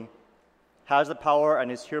Authority, has the power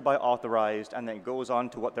and is hereby authorized, and then it goes on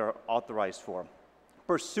to what they're authorized for.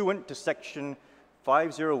 Pursuant to Section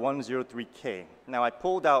 50103K. Now, I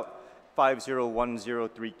pulled out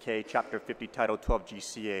 50103K, Chapter 50, Title 12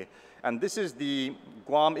 GCA. And this is the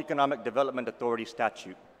Guam Economic Development Authority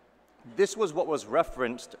statute. This was what was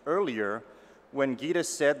referenced earlier when Gita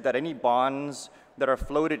said that any bonds that are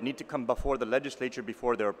floated need to come before the legislature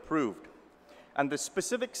before they're approved. And the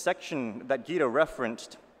specific section that Gita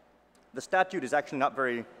referenced, the statute is actually not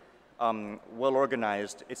very well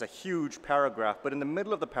organized. It's a huge paragraph, but in the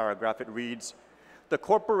middle of the paragraph it reads, "The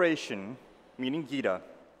corporation," meaning Gita,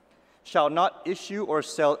 "shall not issue or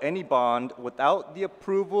sell any bond without the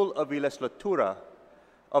approval of the legislatura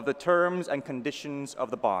of the terms and conditions of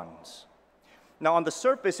the bonds." Now, on the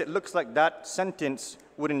surface, it looks like that sentence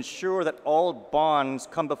would ensure that all bonds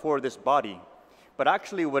come before this body. But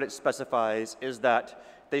actually what it specifies is that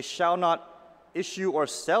they shall not issue or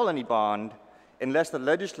sell any bond unless the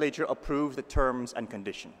legislature approves the terms and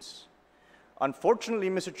conditions. Unfortunately,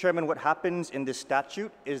 Mr. Chairman, what happens in this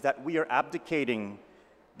statute is that we are abdicating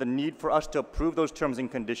the need for us to approve those terms and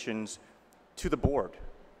conditions to the board.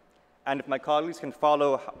 And if my colleagues can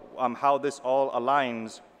follow how this all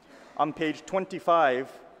aligns, on page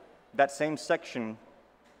 25, that same section,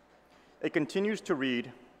 it continues to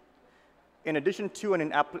read, "In addition to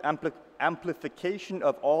an amplification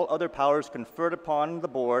of all other powers conferred upon the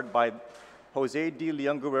board by Jose D.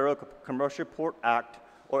 Leon Guerrero Commercial Port Act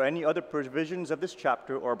or any other provisions of this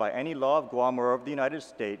chapter or by any law of Guam or of the United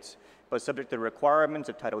States, but subject to the requirements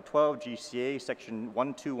of Title 12 GCA Section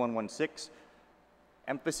 12116,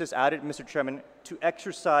 emphasis added, Mr. Chairman, to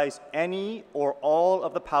exercise any or all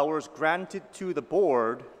of the powers granted to the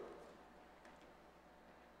board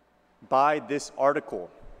by this article."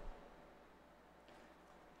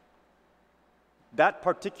 That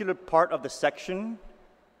particular part of the section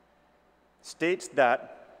states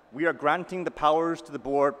that we are granting the powers to the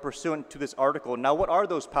board pursuant to this article. Now, what are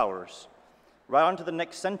those powers? Right on to the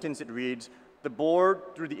next sentence, it reads, "The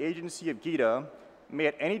board, through the agency of Gita, may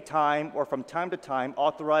at any time or from time to time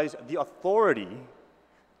authorize the authority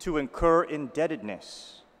to incur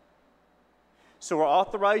indebtedness." So we're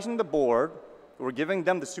authorizing the board, we're giving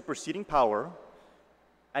them the superseding power,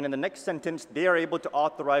 and in the next sentence, they are able to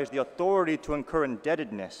authorize the authority to incur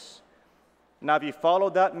indebtedness. Now, if you follow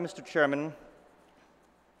that, Mr. Chairman,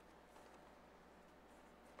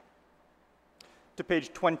 to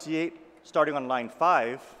page 28, starting on line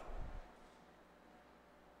 5,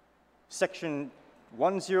 section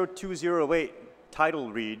 10208,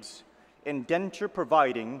 title reads, "Indenture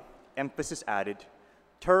providing," emphasis added,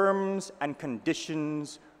 "terms and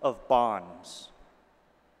conditions of bonds."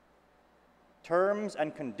 Terms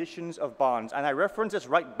and conditions of bonds. And I reference this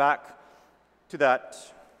right back to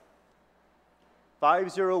that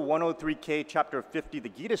 50103K, Chapter 50, the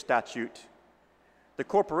Gita statute. "The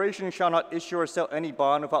corporation shall not issue or sell any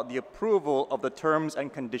bond without the approval of the terms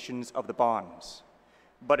and conditions of the bonds."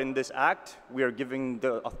 But in this act, we are giving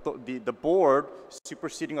the board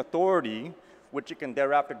superseding authority, which it can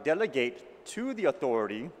thereafter delegate to the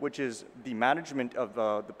authority, which is the management of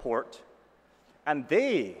the port. And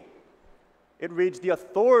it reads, "The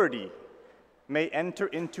authority may enter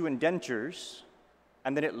into indentures,"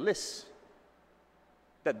 and then it lists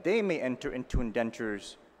that they may enter into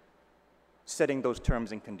indentures setting those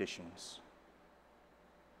terms and conditions.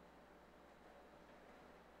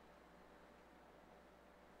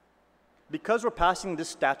 Because we're passing this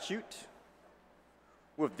statute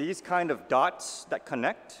with these kind of dots that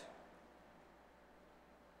connect,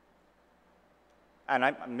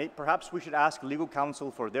 and perhaps we should ask legal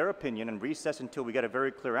counsel for their opinion and recess until we get a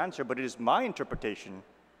very clear answer, but it is my interpretation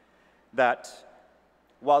that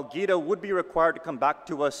while Gita would be required to come back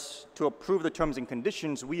to us to approve the terms and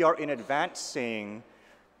conditions, we are in advance saying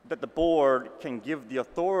that the board can give the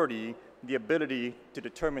authority the ability to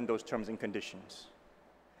determine those terms and conditions.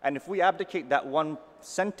 And if we abdicate that one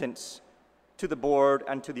sentence to the board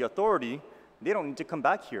and to the authority, they don't need to come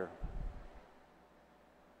back here.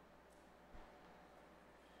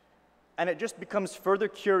 And it just becomes further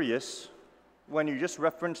curious when you just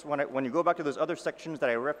reference, when you go back to those other sections that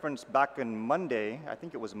I referenced back in Monday, I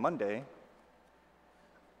think it was Monday,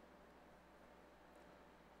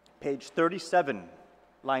 page 37,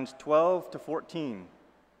 lines 12 to 14.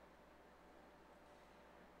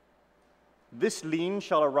 "This lien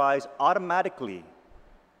shall arise automatically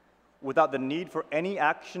without the need for any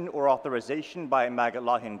action or authorization by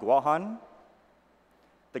Magalahin Guahan,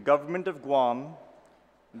 the government of Guam,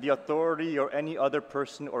 the authority, or any other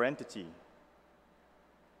person or entity."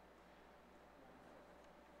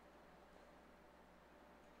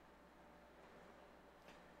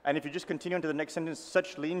 And if you just continue into the next sentence,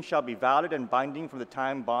 "Such lien shall be valid and binding from the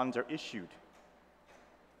time bonds are issued."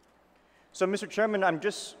 So, Mr. Chairman, I'm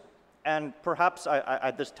just And perhaps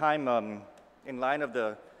at this time, in line of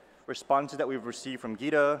the responses that we've received from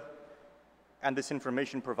Gita and this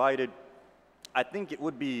information provided, I think it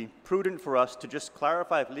would be prudent for us to just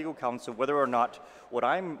clarify with legal counsel whether or not what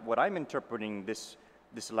I'm interpreting this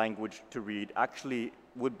language to read actually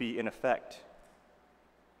would be in effect.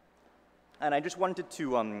 And I just wanted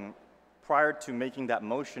to, prior to making that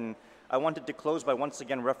motion, I wanted to close by once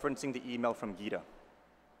again referencing the email from Gita.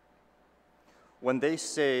 When they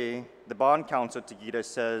say, the bond counsel to Gita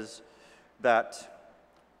says that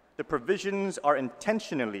the provisions are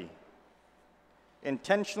intentionally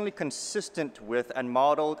consistent with and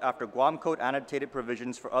modeled after Guam Code annotated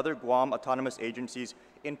provisions for other Guam autonomous agencies,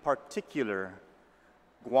 in particular,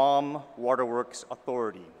 Guam Waterworks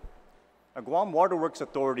Authority. A Guam Waterworks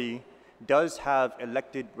Authority does have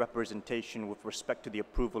elected representation with respect to the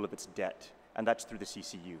approval of its debt, and that's through the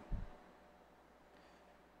CCU.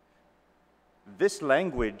 This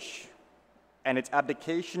language and its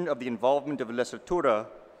abdication of the involvement of the legislatura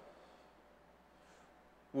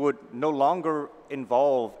would no longer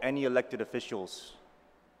involve any elected officials.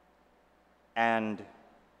 And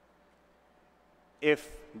if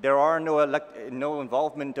there are no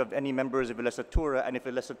involvement of any members of the legislatura, and if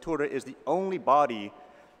the legislatura is the only body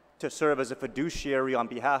to serve as a fiduciary on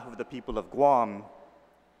behalf of the people of Guam,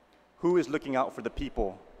 who is looking out for the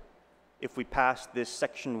people if we pass this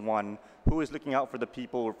Section 1? Who is looking out for the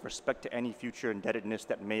people with respect to any future indebtedness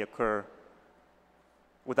that may occur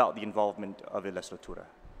without the involvement of the legislatura?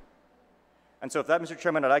 And so with that, Mr.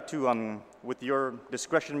 Chairman, I'd like to, with your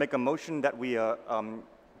discretion, make a motion that we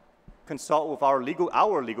consult with our legal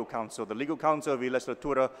counsel, the legal counsel of the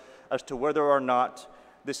legislatura, as to whether or not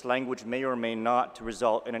this language may or may not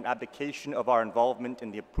result in an abdication of our involvement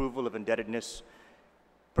in the approval of indebtedness,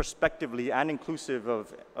 prospectively and inclusive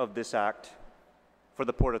of this act, for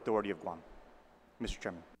the Port Authority of Guam. Mr.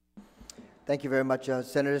 Chairman. Thank you very much,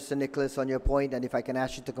 Senator San Nicolas, on your point. And if I can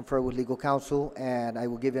ask you to confer with legal counsel, and I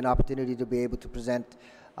will give you an opportunity to be able to present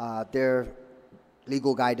their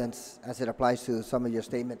legal guidance as it applies to some of your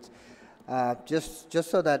statements. Just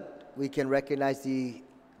so that we can recognize the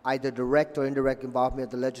either direct or indirect involvement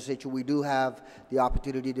of the legislature, we do have the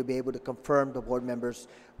opportunity to be able to confirm the board members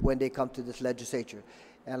when they come to this legislature.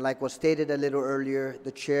 And like was stated a little earlier,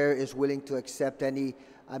 the chair is willing to accept any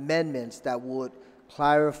amendments that would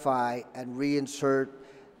clarify and reinsert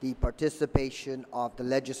the participation of the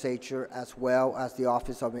legislature as well as the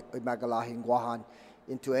Office of Imagalahi Guahan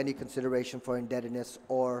into any consideration for indebtedness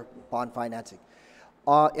or bond financing.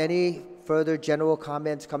 Any further general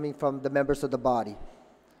comments coming from the members of the body?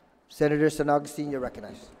 Senator San Agustin, you're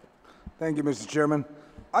recognized. Thank you, Mr. Chairman.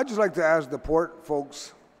 I'd just like to ask the port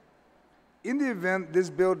folks, in the event this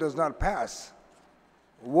bill does not pass,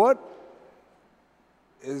 what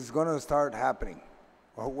is going to start happening?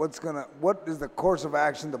 Or what is the course of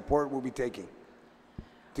action the port will be taking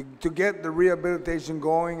to get the rehabilitation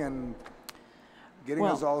going and getting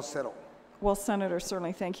us all settled? Well, Senator,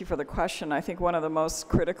 certainly thank you for the question. I think one of the most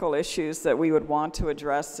critical issues that we would want to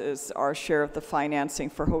address is our share of the financing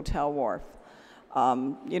for Hotel Wharf.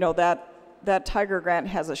 You know, that Tiger grant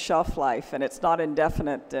has a shelf life, and it's not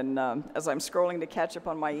indefinite. And as I'm scrolling to catch up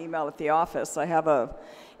on my email at the office, I have a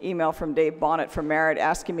email from Dave Bonnet from Merritt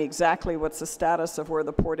asking me exactly what's the status of where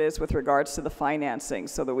the port is with regards to the financing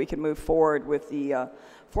so that we can move forward with the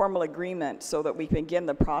formal agreement so that we can begin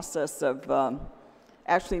the process of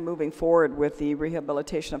actually moving forward with the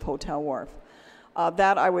rehabilitation of Hotel Wharf.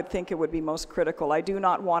 That I would think it would be most critical. I do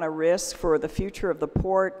not want to risk for the future of the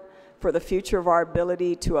port, for the future of our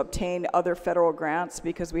ability to obtain other federal grants,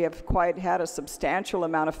 because we have quite had a substantial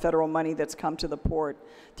amount of federal money that's come to the port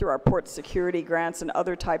through our port security grants and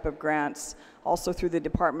other type of grants, also through the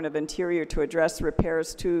Department of Interior to address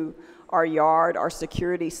repairs to our yard, our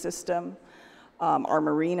security system, our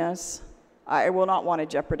marinas. I will not want to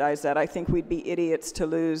jeopardize that. I think we'd be idiots to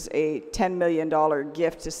lose a $10 million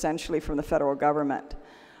gift essentially from the federal government.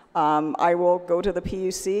 I will go to the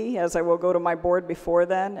PUC, as I will go to my board before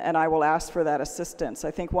then, and I will ask for that assistance.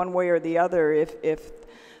 I think one way or the other, if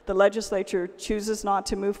the legislature chooses not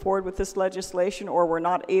to move forward with this legislation, or we're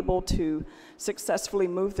not able to successfully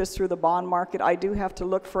move this through the bond market, I do have to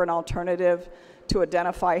look for an alternative to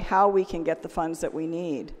identify how we can get the funds that we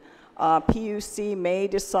need. PUC may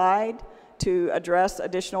decide to address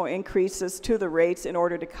additional increases to the rates in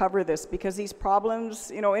order to cover this, because these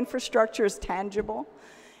problems, you know, infrastructure is tangible.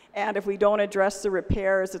 And if we don't address the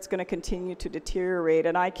repairs, it's going to continue to deteriorate.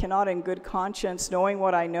 And I cannot in good conscience, knowing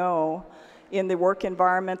what I know in the work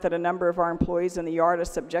environment that a number of our employees in the yard are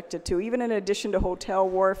subjected to, even in addition to Hotel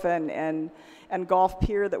Wharf and Golf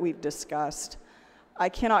Pier that we've discussed, I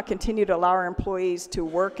cannot continue to allow our employees to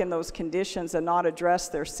work in those conditions and not address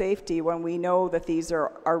their safety when we know that these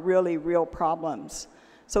are really real problems.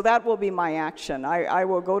 So that will be my action. I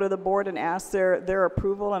will go to the board and ask their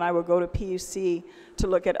approval, and I will go to PUC to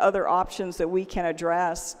look at other options that we can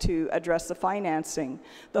address to address the financing.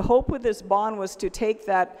 The hope with this bond was to take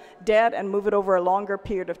that debt and move it over a longer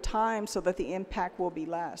period of time so that the impact will be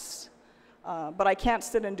less. But I can't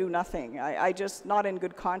sit and do nothing. I just, not in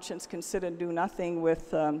good conscience, can sit and do nothing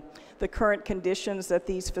with the current conditions that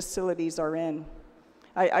these facilities are in.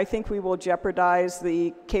 I think we will jeopardize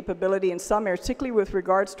the capability in some areas, particularly with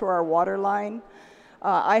regards to our water line.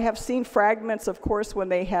 I have seen fragments, of course, when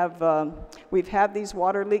they have, we've had these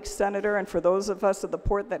water leaks, Senator, and for those of us at the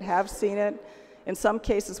port that have seen it, in some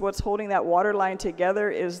cases what's holding that water line together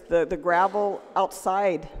is the gravel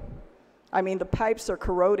outside. I mean, the pipes are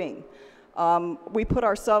corroding. We put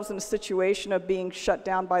ourselves in a situation of being shut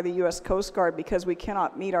down by the U.S. Coast Guard because we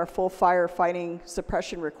cannot meet our full firefighting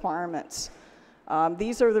suppression requirements.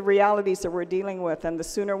 These are the realities that we're dealing with, and the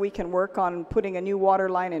sooner we can work on putting a new water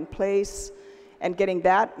line in place and getting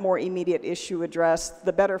that more immediate issue addressed,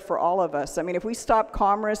 the better for all of us. I mean, if we stop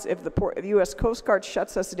commerce, if the U.S. Coast Guard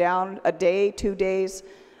shuts us down a day, 2 days,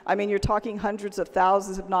 I mean, you're talking hundreds of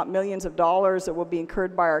thousands, if not millions of dollars that will be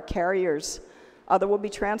incurred by our carriers that will be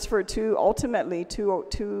transferred to, ultimately,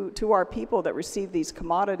 to our people that receive these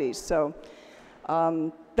commodities. So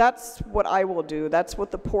that's what I will do. That's what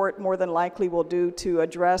the port more than likely will do to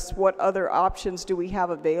address what other options do we have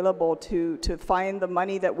available to find the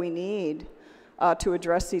money that we need to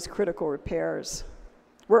address these critical repairs.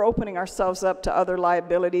 We're opening ourselves up to other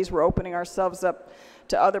liabilities. We're opening ourselves up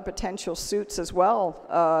to other potential suits as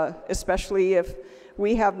well, especially if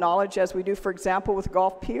we have knowledge, as we do, for example, with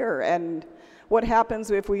Gulf Pier. And what happens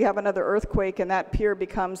if we have another earthquake and that pier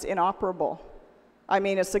becomes inoperable? I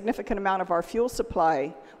mean, a significant amount of our fuel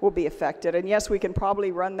supply will be affected. And yes, we can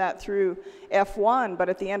probably run that through F1, but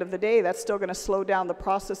at the end of the day, that's still going to slow down the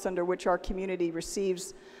process under which our community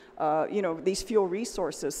receives these fuel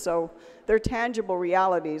resources. So they're tangible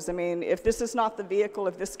realities. I mean, if this is not the vehicle,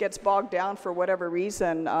 if this gets bogged down for whatever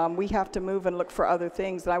reason, we have to move and look for other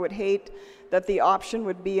things. And I would hate that the option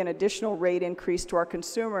would be an additional rate increase to our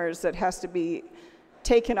consumers that has to be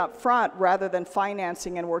taken up front rather than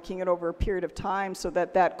financing and working it over a period of time so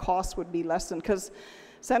that that cost would be lessened. Because,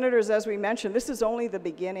 Senators, as we mentioned, this is only the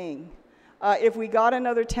beginning. If we got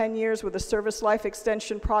another 10 years with the service life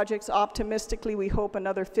extension projects, optimistically we hope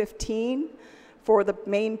another 15 for the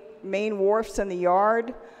main wharfs and the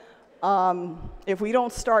yard. If we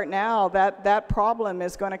don't start now, that problem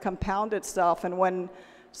is going to compound itself. And when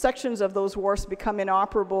sections of those wharfs become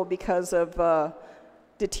inoperable because of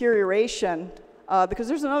deterioration, because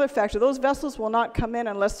there's another factor, those vessels will not come in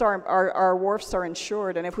unless our wharfs are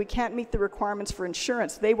insured. And if we can't meet the requirements for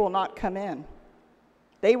insurance, they will not come in.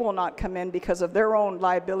 They will not come in because of their own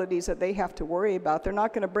liabilities that they have to worry about. They're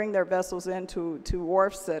not going to bring their vessels into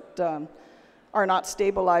wharfs that are not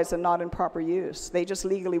stabilized and not in proper use. They just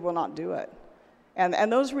legally will not do it.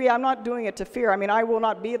 And those, I'm not doing it to fear. I mean, I will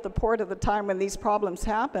not be at the port at the time when these problems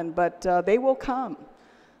happen, but they will come.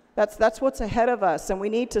 That's what's ahead of us, and we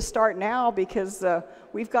need to start now because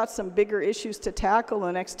we've got some bigger issues to tackle in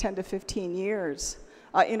the next 10 to 15 years.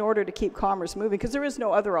 In order to keep commerce moving, because there is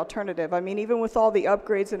no other alternative. I mean, even with all the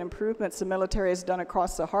upgrades and improvements the military has done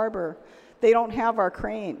across the harbor, they don't have our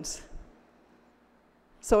cranes.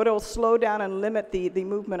 So it'll slow down and limit the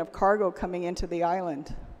movement of cargo coming into the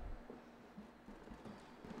island.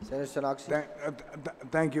 Senator Sinoxi.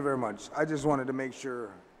 Thank you very much. I just wanted to make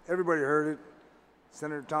sure everybody heard it.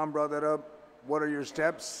 Senator Tom brought that up. What are your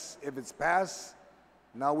steps if it's passed?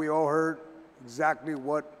 Now we all heard exactly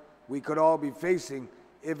what we could all be facing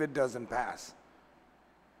if it doesn't pass.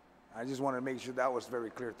 I just wanted to make sure that was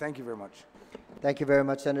very clear. Thank you very much. Thank you very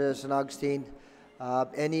much, Senator San Augustine.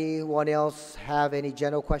 Anyone else have any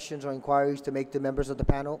general questions or inquiries to make to members of the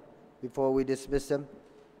panel before we dismiss them?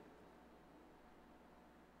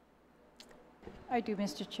 I do,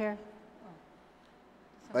 Mr. Chair.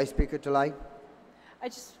 Vice Speaker Talai. I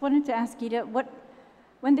just wanted to ask Gita,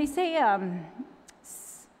 when they say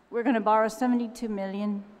we're going to borrow $72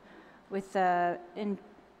 million with an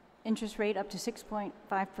interest rate up to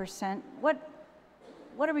 6.5%, what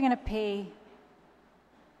are we going to pay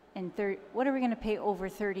what are we going to pay over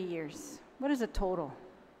 30 years? What is the total?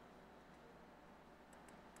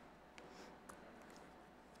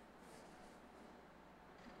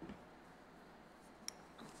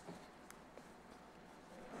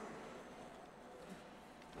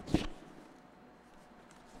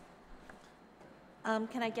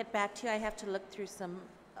 Can I get back to you? I have to look through some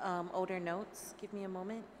older notes. Give me a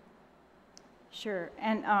moment. Sure,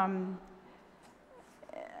 and I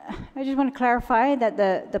just want to clarify that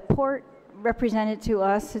the port represented to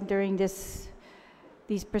us during these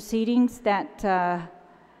proceedings that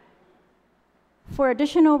for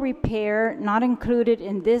additional repair not included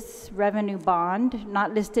in this revenue bond,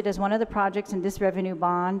 not listed as one of the projects in this revenue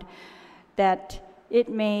bond, that it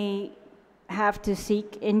may have to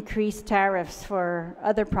seek increased tariffs for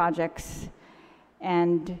other projects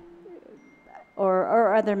and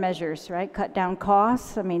or other measures, right? Cut down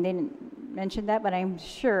costs. I mean, they didn't mention that, but I'm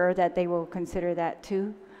sure that they will consider that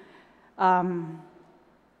too. I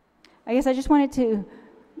guess I just wanted to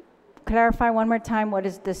clarify one more time what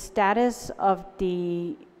is the status of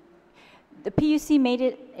the PUC made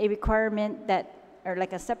it a requirement that, or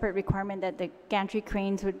like a separate requirement that the gantry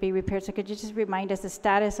cranes would be repaired. So could you just remind us the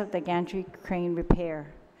status of the gantry crane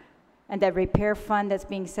repair and that repair fund that's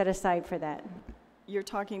being set aside for that? You're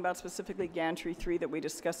talking about specifically Gantry 3 that we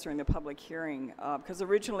discussed during the public hearing, because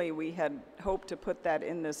originally we had hoped to put that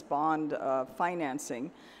in this bond financing,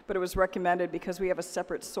 but it was recommended because we have a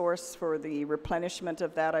separate source for the replenishment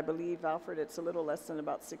of that. I believe, Alfred, it's a little less than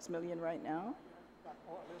about $6 million right now.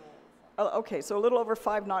 Oh, okay, so a little over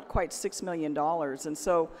 5, not quite $6 million. And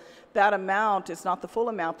so that amount is not the full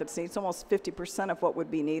amount that's needed. It's almost 50% of what would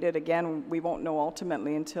be needed. Again, we won't know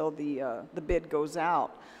ultimately until the bid goes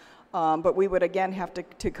out. But we would again have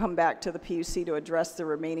to come back to the PUC to address the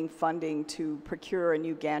remaining funding to procure a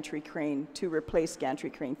new gantry crane to replace Gantry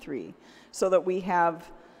Crane 3, so that we have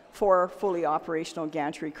 4 fully operational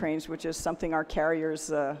gantry cranes, which is something our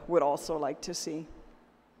carriers would also like to see.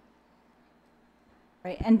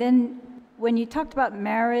 Right, and then when you talked about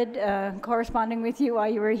Merit corresponding with you while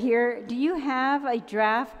you were here, do you have a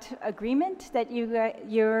draft agreement that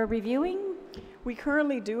you're reviewing? We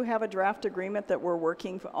currently do have a draft agreement that we're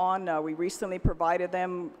working on. We recently provided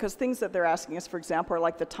them, because things that they're asking us, for example, are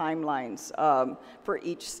like the timelines for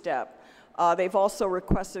each step. They've also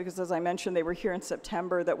requested, because as I mentioned, they were here in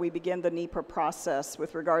September, that we begin the NEPA process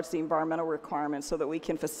with regards to the environmental requirements so that we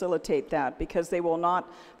can facilitate that, because they will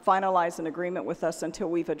not finalize an agreement with us until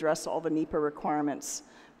we've addressed all the NEPA requirements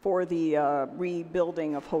for the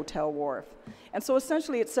rebuilding of Hotel Wharf. And so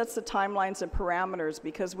essentially it sets the timelines and parameters,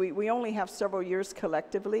 because we only have several years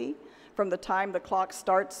collectively from the time the clock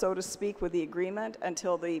starts, so to speak, with the agreement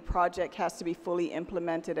until the project has to be fully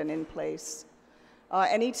implemented and in place.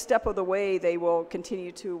 And each step of the way, they will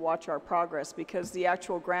continue to watch our progress, because the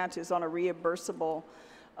actual grant is on a reimbursable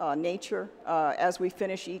nature. As we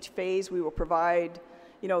finish each phase, we will provide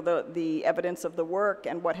the evidence of the work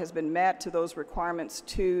and what has been met to those requirements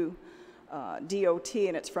to DOT,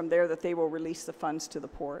 and it's from there that they will release the funds to the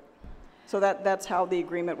port. So that's how the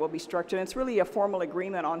agreement will be structured. And it's really a formal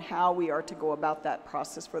agreement on how we are to go about that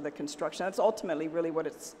process for the construction. That's ultimately really what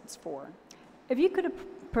it's for. If you could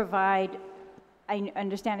provide, I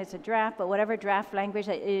understand it's a draft, but whatever draft language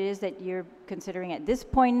it is that you're considering at this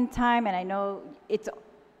point in time, and I know it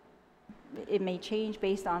may change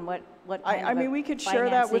based on what kind I mean, we could share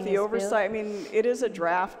that with the oversight. I mean, it is a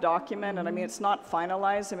draft document, and I mean, it's not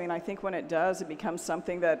finalized. I mean, I think when it does, it becomes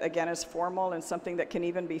something that, again, is formal and something that can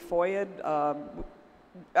even be FOIA'd.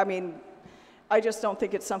 I mean, I just don't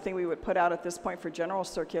think it's something we would put out at this point for general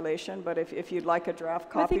circulation, but if you'd like a draft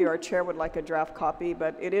copy, or our chair would like a draft copy,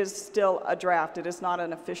 but it is still a draft. It is not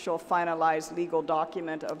an official, finalized legal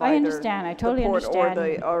document of either I totally the port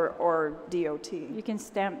understand. or DOT. You can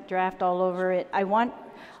stamp draft all over it.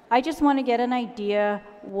 I just want to get an idea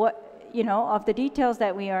of the details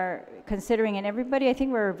that we are considering, and everybody, I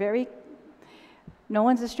think no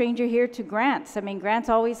one's a stranger here to grants. I mean, grants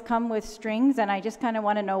always come with strings, and I just kind of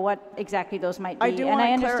want to know what exactly those might be. I do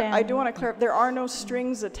want to clarify, there are no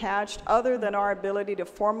strings attached other than our ability to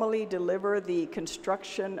formally deliver the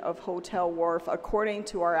construction of Hotel Wharf according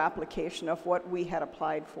to our application of what we had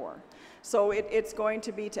applied for. So it's going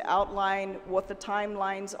to be to outline what the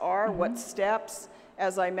timelines are, what steps.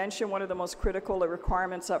 As I mentioned, one of the most critical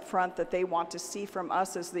requirements up front that they want to see from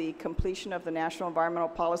us is the completion of the National Environmental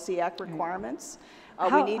Policy Act requirements.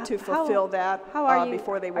 We need to fulfill that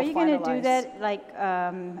before they will finalize. Are you going to do that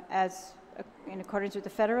as in accordance with the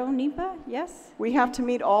federal NEPA? Yes? We have to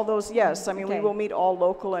meet all those, yes. I mean, we will meet all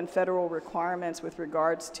local and federal requirements with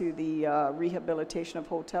regards to the rehabilitation of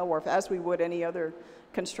Hotel Wharf, as we would any other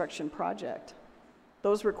construction project.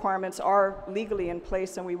 Those requirements are legally in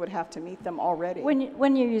place, and we would have to meet them already.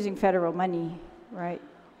 When you're using federal money, right?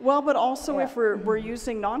 Well, but also if we're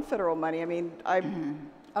using non-federal money. I mean,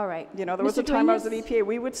 all right. There was a time I was at EPA.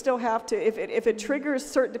 We would still have to, if it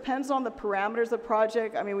triggers depends on the parameters of the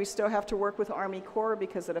project. I mean, we still have to work with Army Corps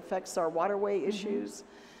because it affects our waterway issues.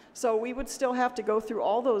 So we would still have to go through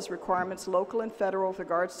all those requirements, local and federal, with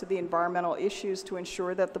regards to the environmental issues to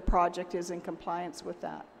ensure that the project is in compliance with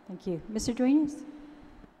that. Thank you. Mr. Duenas?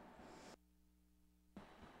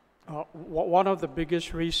 One of the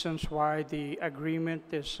biggest reasons why the agreement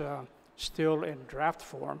is still in draft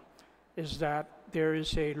form is that there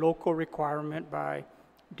is a local requirement by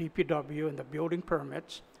DPW and the building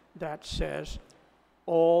permits that says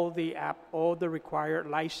all the required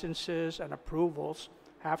licenses and approvals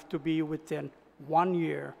have to be within 1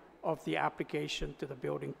 year of the application to the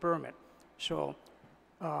building permit. So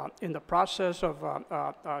in the process of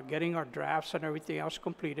getting our drafts and everything else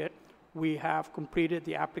completed, we have completed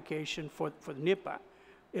the application for the NIPA.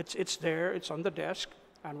 It's there, it's on the desk,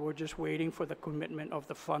 and we're just waiting for the commitment of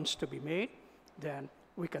the funds to be made. Then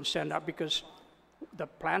we can send out, because the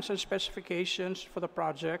plans and specifications for the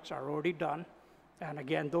projects are already done. And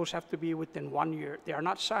again, those have to be within 1 year. They are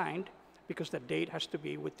not signed because the date has to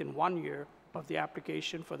be within 1 year of the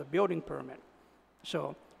application for the building permit.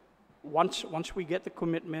 So once we get the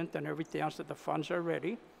commitment and everything else that the funds are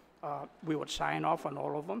ready, we would sign off on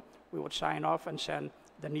all of them. We would sign off and send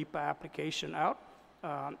the NEPA application out.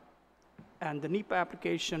 And the NEPA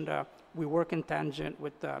application, we work in tangent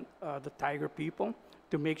with the Tiger people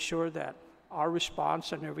to make sure that our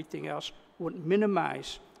response and everything else would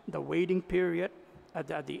minimize the waiting period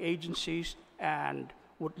at the agencies and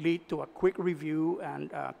would lead to a quick review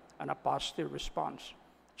and a positive response.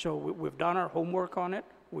 So we've done our homework on it.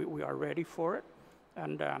 We are ready for it.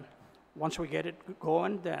 And once we get it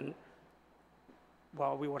going, then,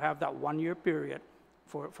 well, we would have that 1 year period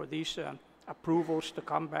for these approvals to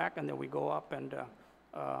come back, and then we go up and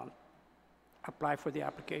apply for the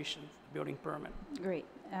application, building permit. Great.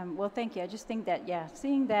 Well, thank you. I just think that, yeah,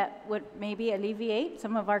 seeing that would maybe alleviate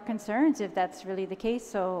some of our concerns if that's really the case.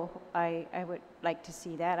 So I would like to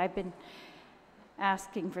see that. I've been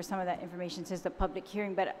asking for some of that information since the public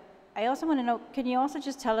hearing, but I also want to know, can you also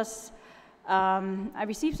just tell us, I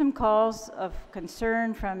received some calls of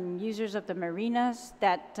concern from users of the marinas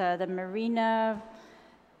that the marina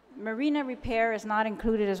repair is not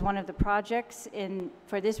included as one of the projects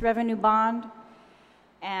for this revenue bond.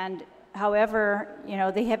 And however, you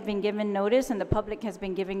know, they have been given notice and the public has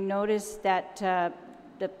been given notice that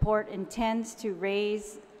the port intends to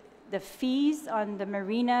raise the fees on the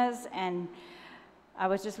marinas. And I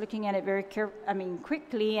was just looking at it very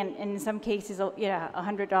quickly, and in some cases, yeah,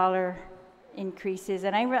 $100 increases.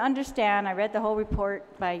 And I understand, I read the whole report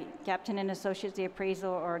by Captain and Associates, the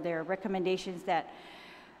appraisal, or their recommendations that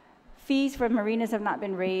fees for marinas have not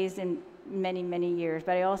been raised in many, many years.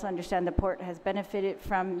 But I also understand the port has benefited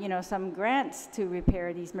from, you know, some grants to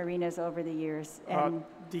repair these marinas over the years. And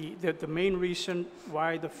The main reason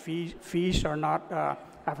why the fees are not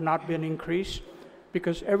have not been increased,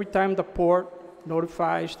 because every time the port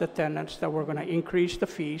notifies the tenants that we're going to increase the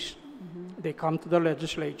fees, they come to the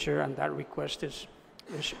legislature, and that request is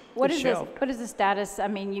shelved. What is the status? I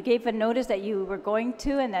mean, you gave a notice that you were going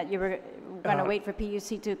to, and that you were going to wait for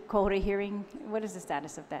PUC to hold a hearing. What is the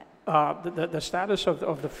status of that? The status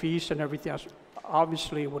of the fees and everything else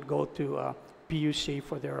obviously would go to PUC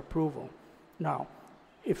for their approval. Now,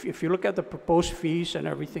 if you look at the proposed fees and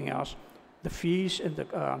everything else, the fees in the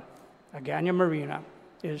Agana Marina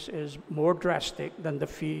is more drastic than the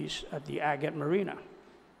fees at the Agate Marina.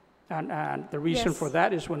 And the reason for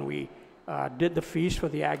that is when we did the fees for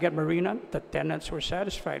the Agate Marina, the tenants were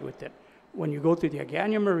satisfied with it. When you go to the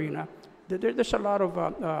Agana Marina, there's a lot of...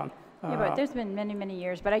 yeah, but there's been many, many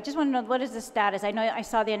years. But I just want to know, what is the status? I know I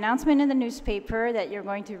saw the announcement in the newspaper that you're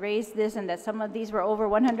going to raise this and that some of these were over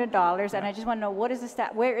 $100. And I just want to know, what is the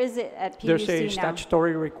where is it at PUC now? There's a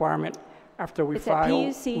statutory requirement after we file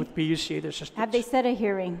with PUC. Have they set a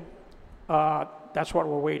hearing? That's what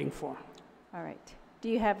we're waiting for. All right. Do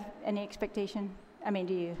you have any expectation? I mean,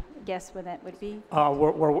 do you guess when that would be?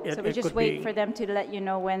 So we just wait for them to let you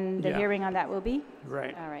know when the hearing on that will be?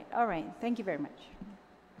 Right. All right. All right. Thank you very much.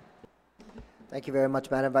 Thank you very much,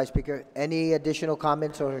 Madam Vice Speaker. Any additional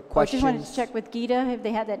comments or I questions? just wanted to check with Gita if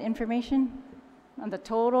they had that information on the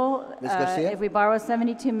total. Ms. Garcia? If we borrow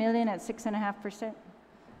 $72 million at 6.5%,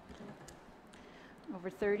 over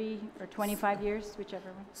 30 or 25 years,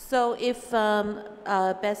 whichever one. So if,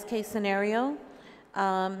 best case scenario,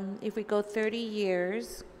 if we go 30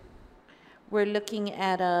 years, we're looking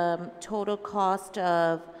at a total cost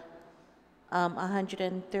of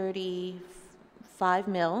 135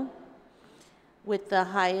 mil, with the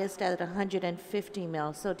highest at 150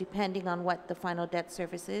 mil. So depending on what the final debt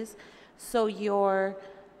service is. So your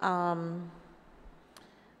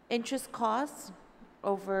interest costs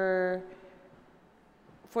for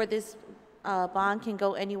this bond can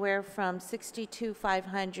go anywhere from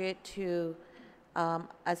 62,500 to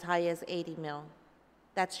as high as 80 mil.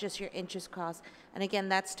 That's just your interest cost. And again,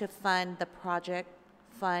 that's to fund the project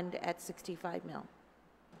fund at 65 mil.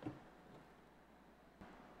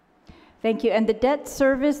 Thank you. And the debt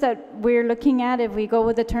service that we're looking at, if we go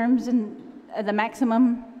with the terms and the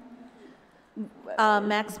maximum?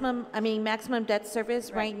 Maximum debt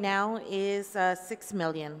service right now is 6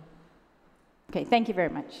 million. Okay, thank you very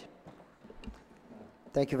much.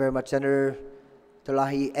 Thank you very much, Senator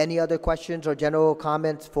Talahi. Any other questions or general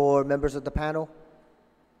comments for members of the panel?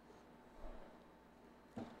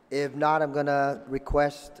 If not, I'm going to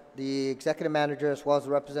request the executive manager as well as the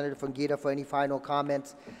representative from GITA for any final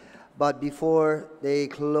comments. But before they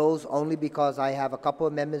close, only because I have a couple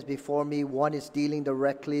amendments before me. One is dealing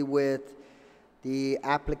directly with the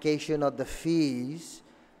application of the fees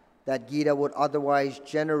that GITA would otherwise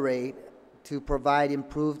generate to provide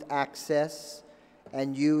improved access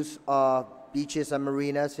and use of beaches and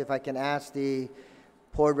marinas. If I can ask the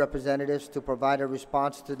port representatives to provide a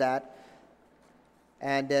response to that.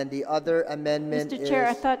 And then the other amendment is... Mr. Chair,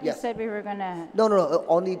 I thought you yes. said we were going to No,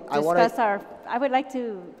 only, I want to... I would like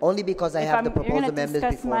to... Only because I have the proposed amendments before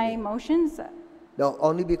me. Discuss my motions? No,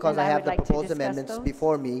 only because Then I I have would the like to proposed discuss amendments those.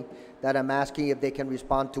 before me that I'm asking if they can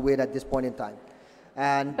respond to it at this point in time.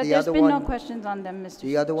 And But the there's other been one... no questions on them, Mr. Chair.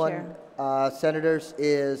 The other one, Senators,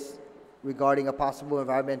 is regarding a possible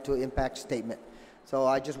environmental impact statement. So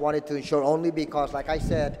I just wanted to ensure, only because, like I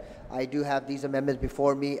said, I do have these amendments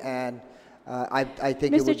before me, and I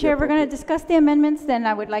think it would be Mr. Chair, we're going to appropriate. discuss the amendments, then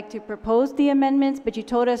I would like to propose the amendments, but you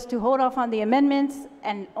told us to hold off on the amendments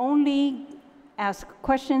and only ask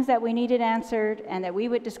questions that we needed answered, and that we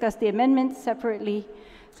would discuss the amendments separately.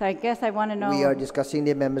 So I guess I want to know... We are discussing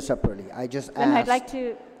the amendments separately. I just Then I'd asked, like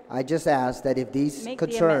to I just asked that if these Make the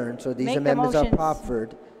concerns or these make the amendments are motions.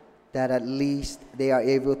 proffered, that at least they are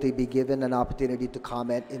able to be given an opportunity to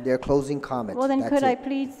comment in their closing comments. Well, then That's could it. I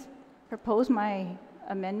please propose my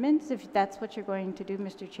amendments, if that's what you're going to do,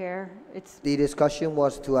 Mr. Chair? It's, The discussion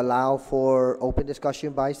was to allow for open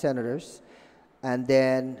discussion by senators, and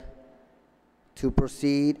then to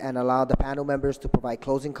proceed and allow the panel members to provide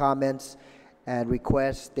closing comments and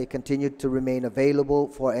request they continue to remain available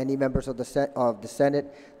for any members of the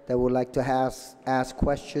Senate that would like to ask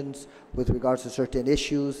questions with regards to certain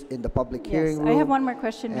issues in the public hearing yes, room. I have one more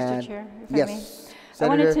question, Mr. And- Chair, if I may. Yes, I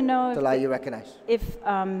wanted Senator to know Talai, if, you recognize.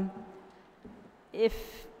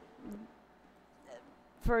 if,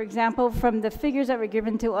 for example, from the figures that were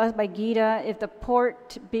given to us by GITA, if the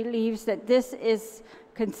port believes that this is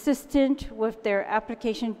consistent with their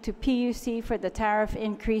application to PUC for the tariff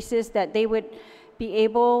increases, that they would be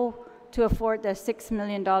able to afford the $6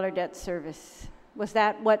 million debt service. Was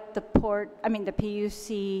that what the the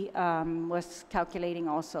PUC was calculating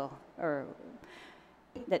also, or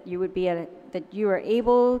that you would be that you are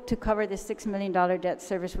able to cover the $6 million debt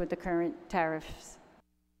service with the current tariffs?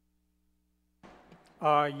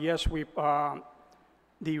 Yes,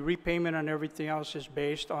 the repayment and everything else is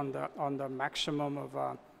based on the maximum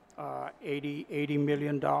of $80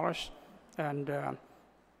 million, and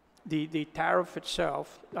the tariff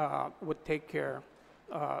itself would take care.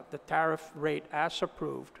 The tariff rate as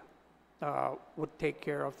approved would take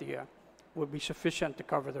care of would be sufficient to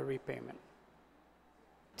cover the repayment.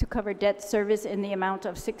 To cover debt service in the amount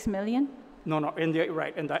of $6 million? No, in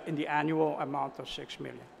the annual amount of $6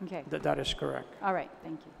 million. Okay. That is correct. All right,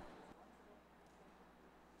 thank you.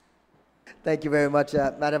 Thank you very much,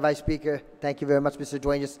 Madam Vice Speaker. Thank you very much, Mr.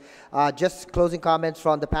 Duenas. Just closing comments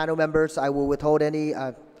from the panel members. I will withhold any,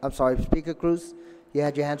 I'm sorry, Speaker Cruz, you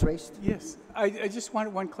had your hands raised? Yes, I just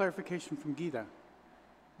wanted one clarification from Gita.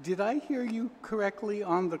 Did I hear you correctly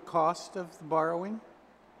on the cost of the borrowing?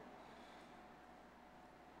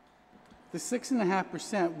 The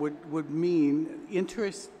 6.5% would mean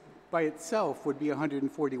interest by itself would be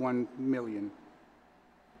 141 million.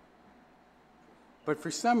 But for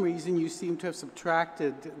some reason, you seem to have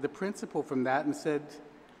subtracted the principal from that and said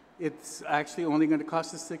it's actually only going to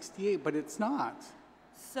cost us 68, but it's not.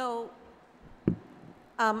 So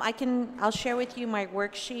I'll share with you my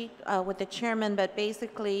worksheet with the chairman, but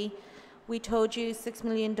basically we told you $6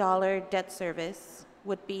 million debt service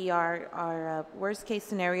would be our worst case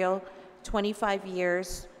scenario, 25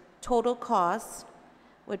 years. Total cost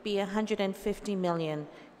would be 150 million.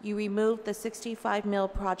 You remove the 65 mil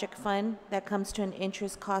project fund, that comes to an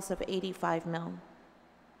interest cost of 85 mil.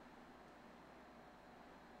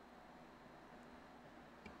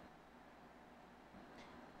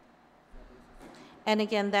 And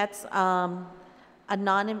again, that's that's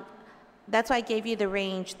why I gave you the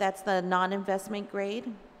range. That's the non-investment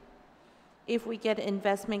grade. if we get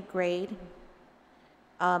investment grade,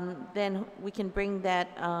 then we can bring that,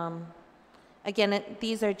 again,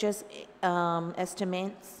 these are just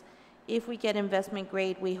estimates. If we get investment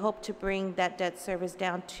grade, we hope to bring that debt service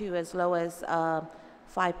down to as low as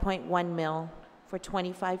 5.1 mil for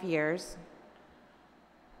 25 years.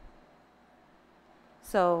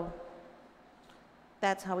 So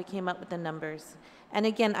that's how we came up with the numbers. And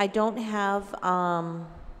again, I don't have,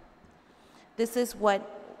 this is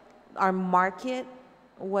what our market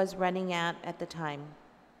was running at the time.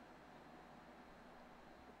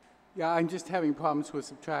 Yeah, I'm just having problems with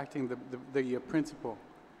subtracting the principal,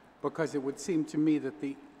 because it would seem to me that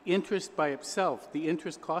the interest by itself, the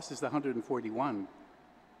interest cost is the 141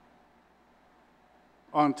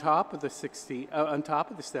 on top of the 60, on top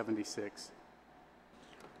of the 76.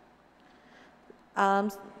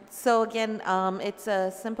 So again, it's a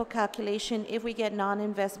simple calculation. If we get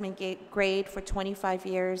non-investment grade for 25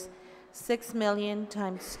 years, 6 million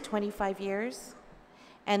times 25 years.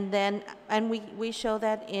 And then, and we show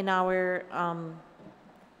that in our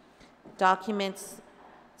documents,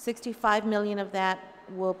 65 million of that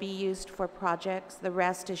will be used for projects. The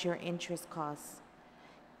rest is your interest costs.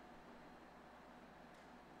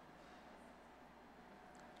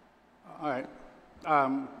 All right.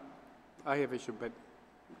 I have issue, but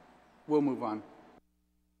we'll move on.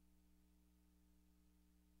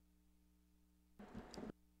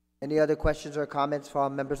 Any other questions or comments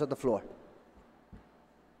from members of the floor?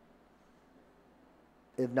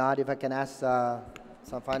 If not, if I can ask some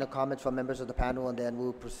final comments from members of the panel, and then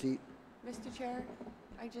we'll proceed. Mr. Chair,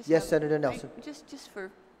 I just Yes, have- Senator Nelson. Just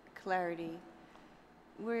for clarity,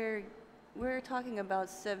 we're talking about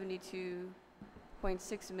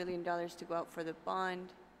 $72.6 million to go out for the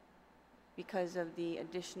bond because of the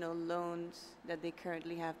additional loans that they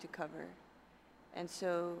currently have to cover. And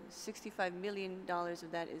so $65 million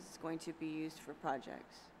of that is going to be used for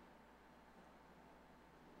projects.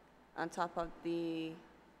 On top of the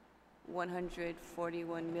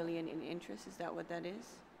 141 million in interest, is that what that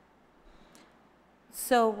is?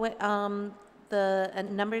 So what, the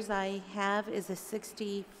numbers I have is a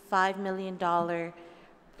 $65 million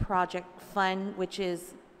project fund, which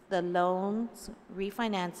is the loans,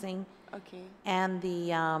 refinancing, Okay, and the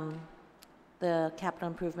capital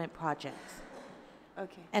improvement projects.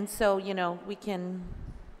 okay. And so, you know, we can,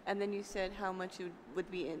 And then you said how much it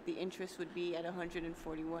would be, the interest would be at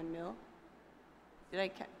 141 mil?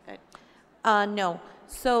 Did no.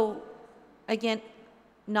 So again,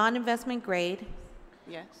 non-investment grade,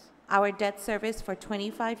 yes. our debt service for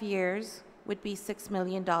 25 years would be $6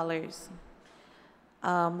 million,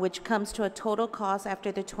 which comes to a total cost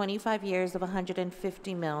after the 25 years of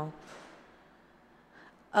 150 mil.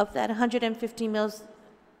 Of that 150 mils,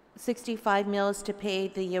 65 mils to pay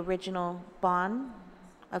the original bond,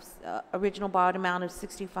 original borrowed amount of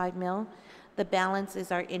 65 mil. The balance is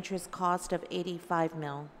our interest cost of 85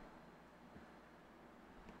 mil.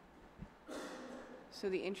 So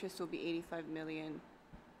the interest will be 85 million.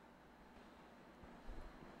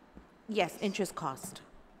 Yes, interest cost.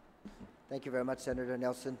 Thank you very much, Senator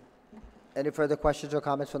Nelson. Any further questions or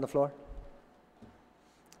comments from the floor?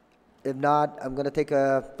 If not, I'm going to take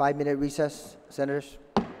a 5-minute recess, senators.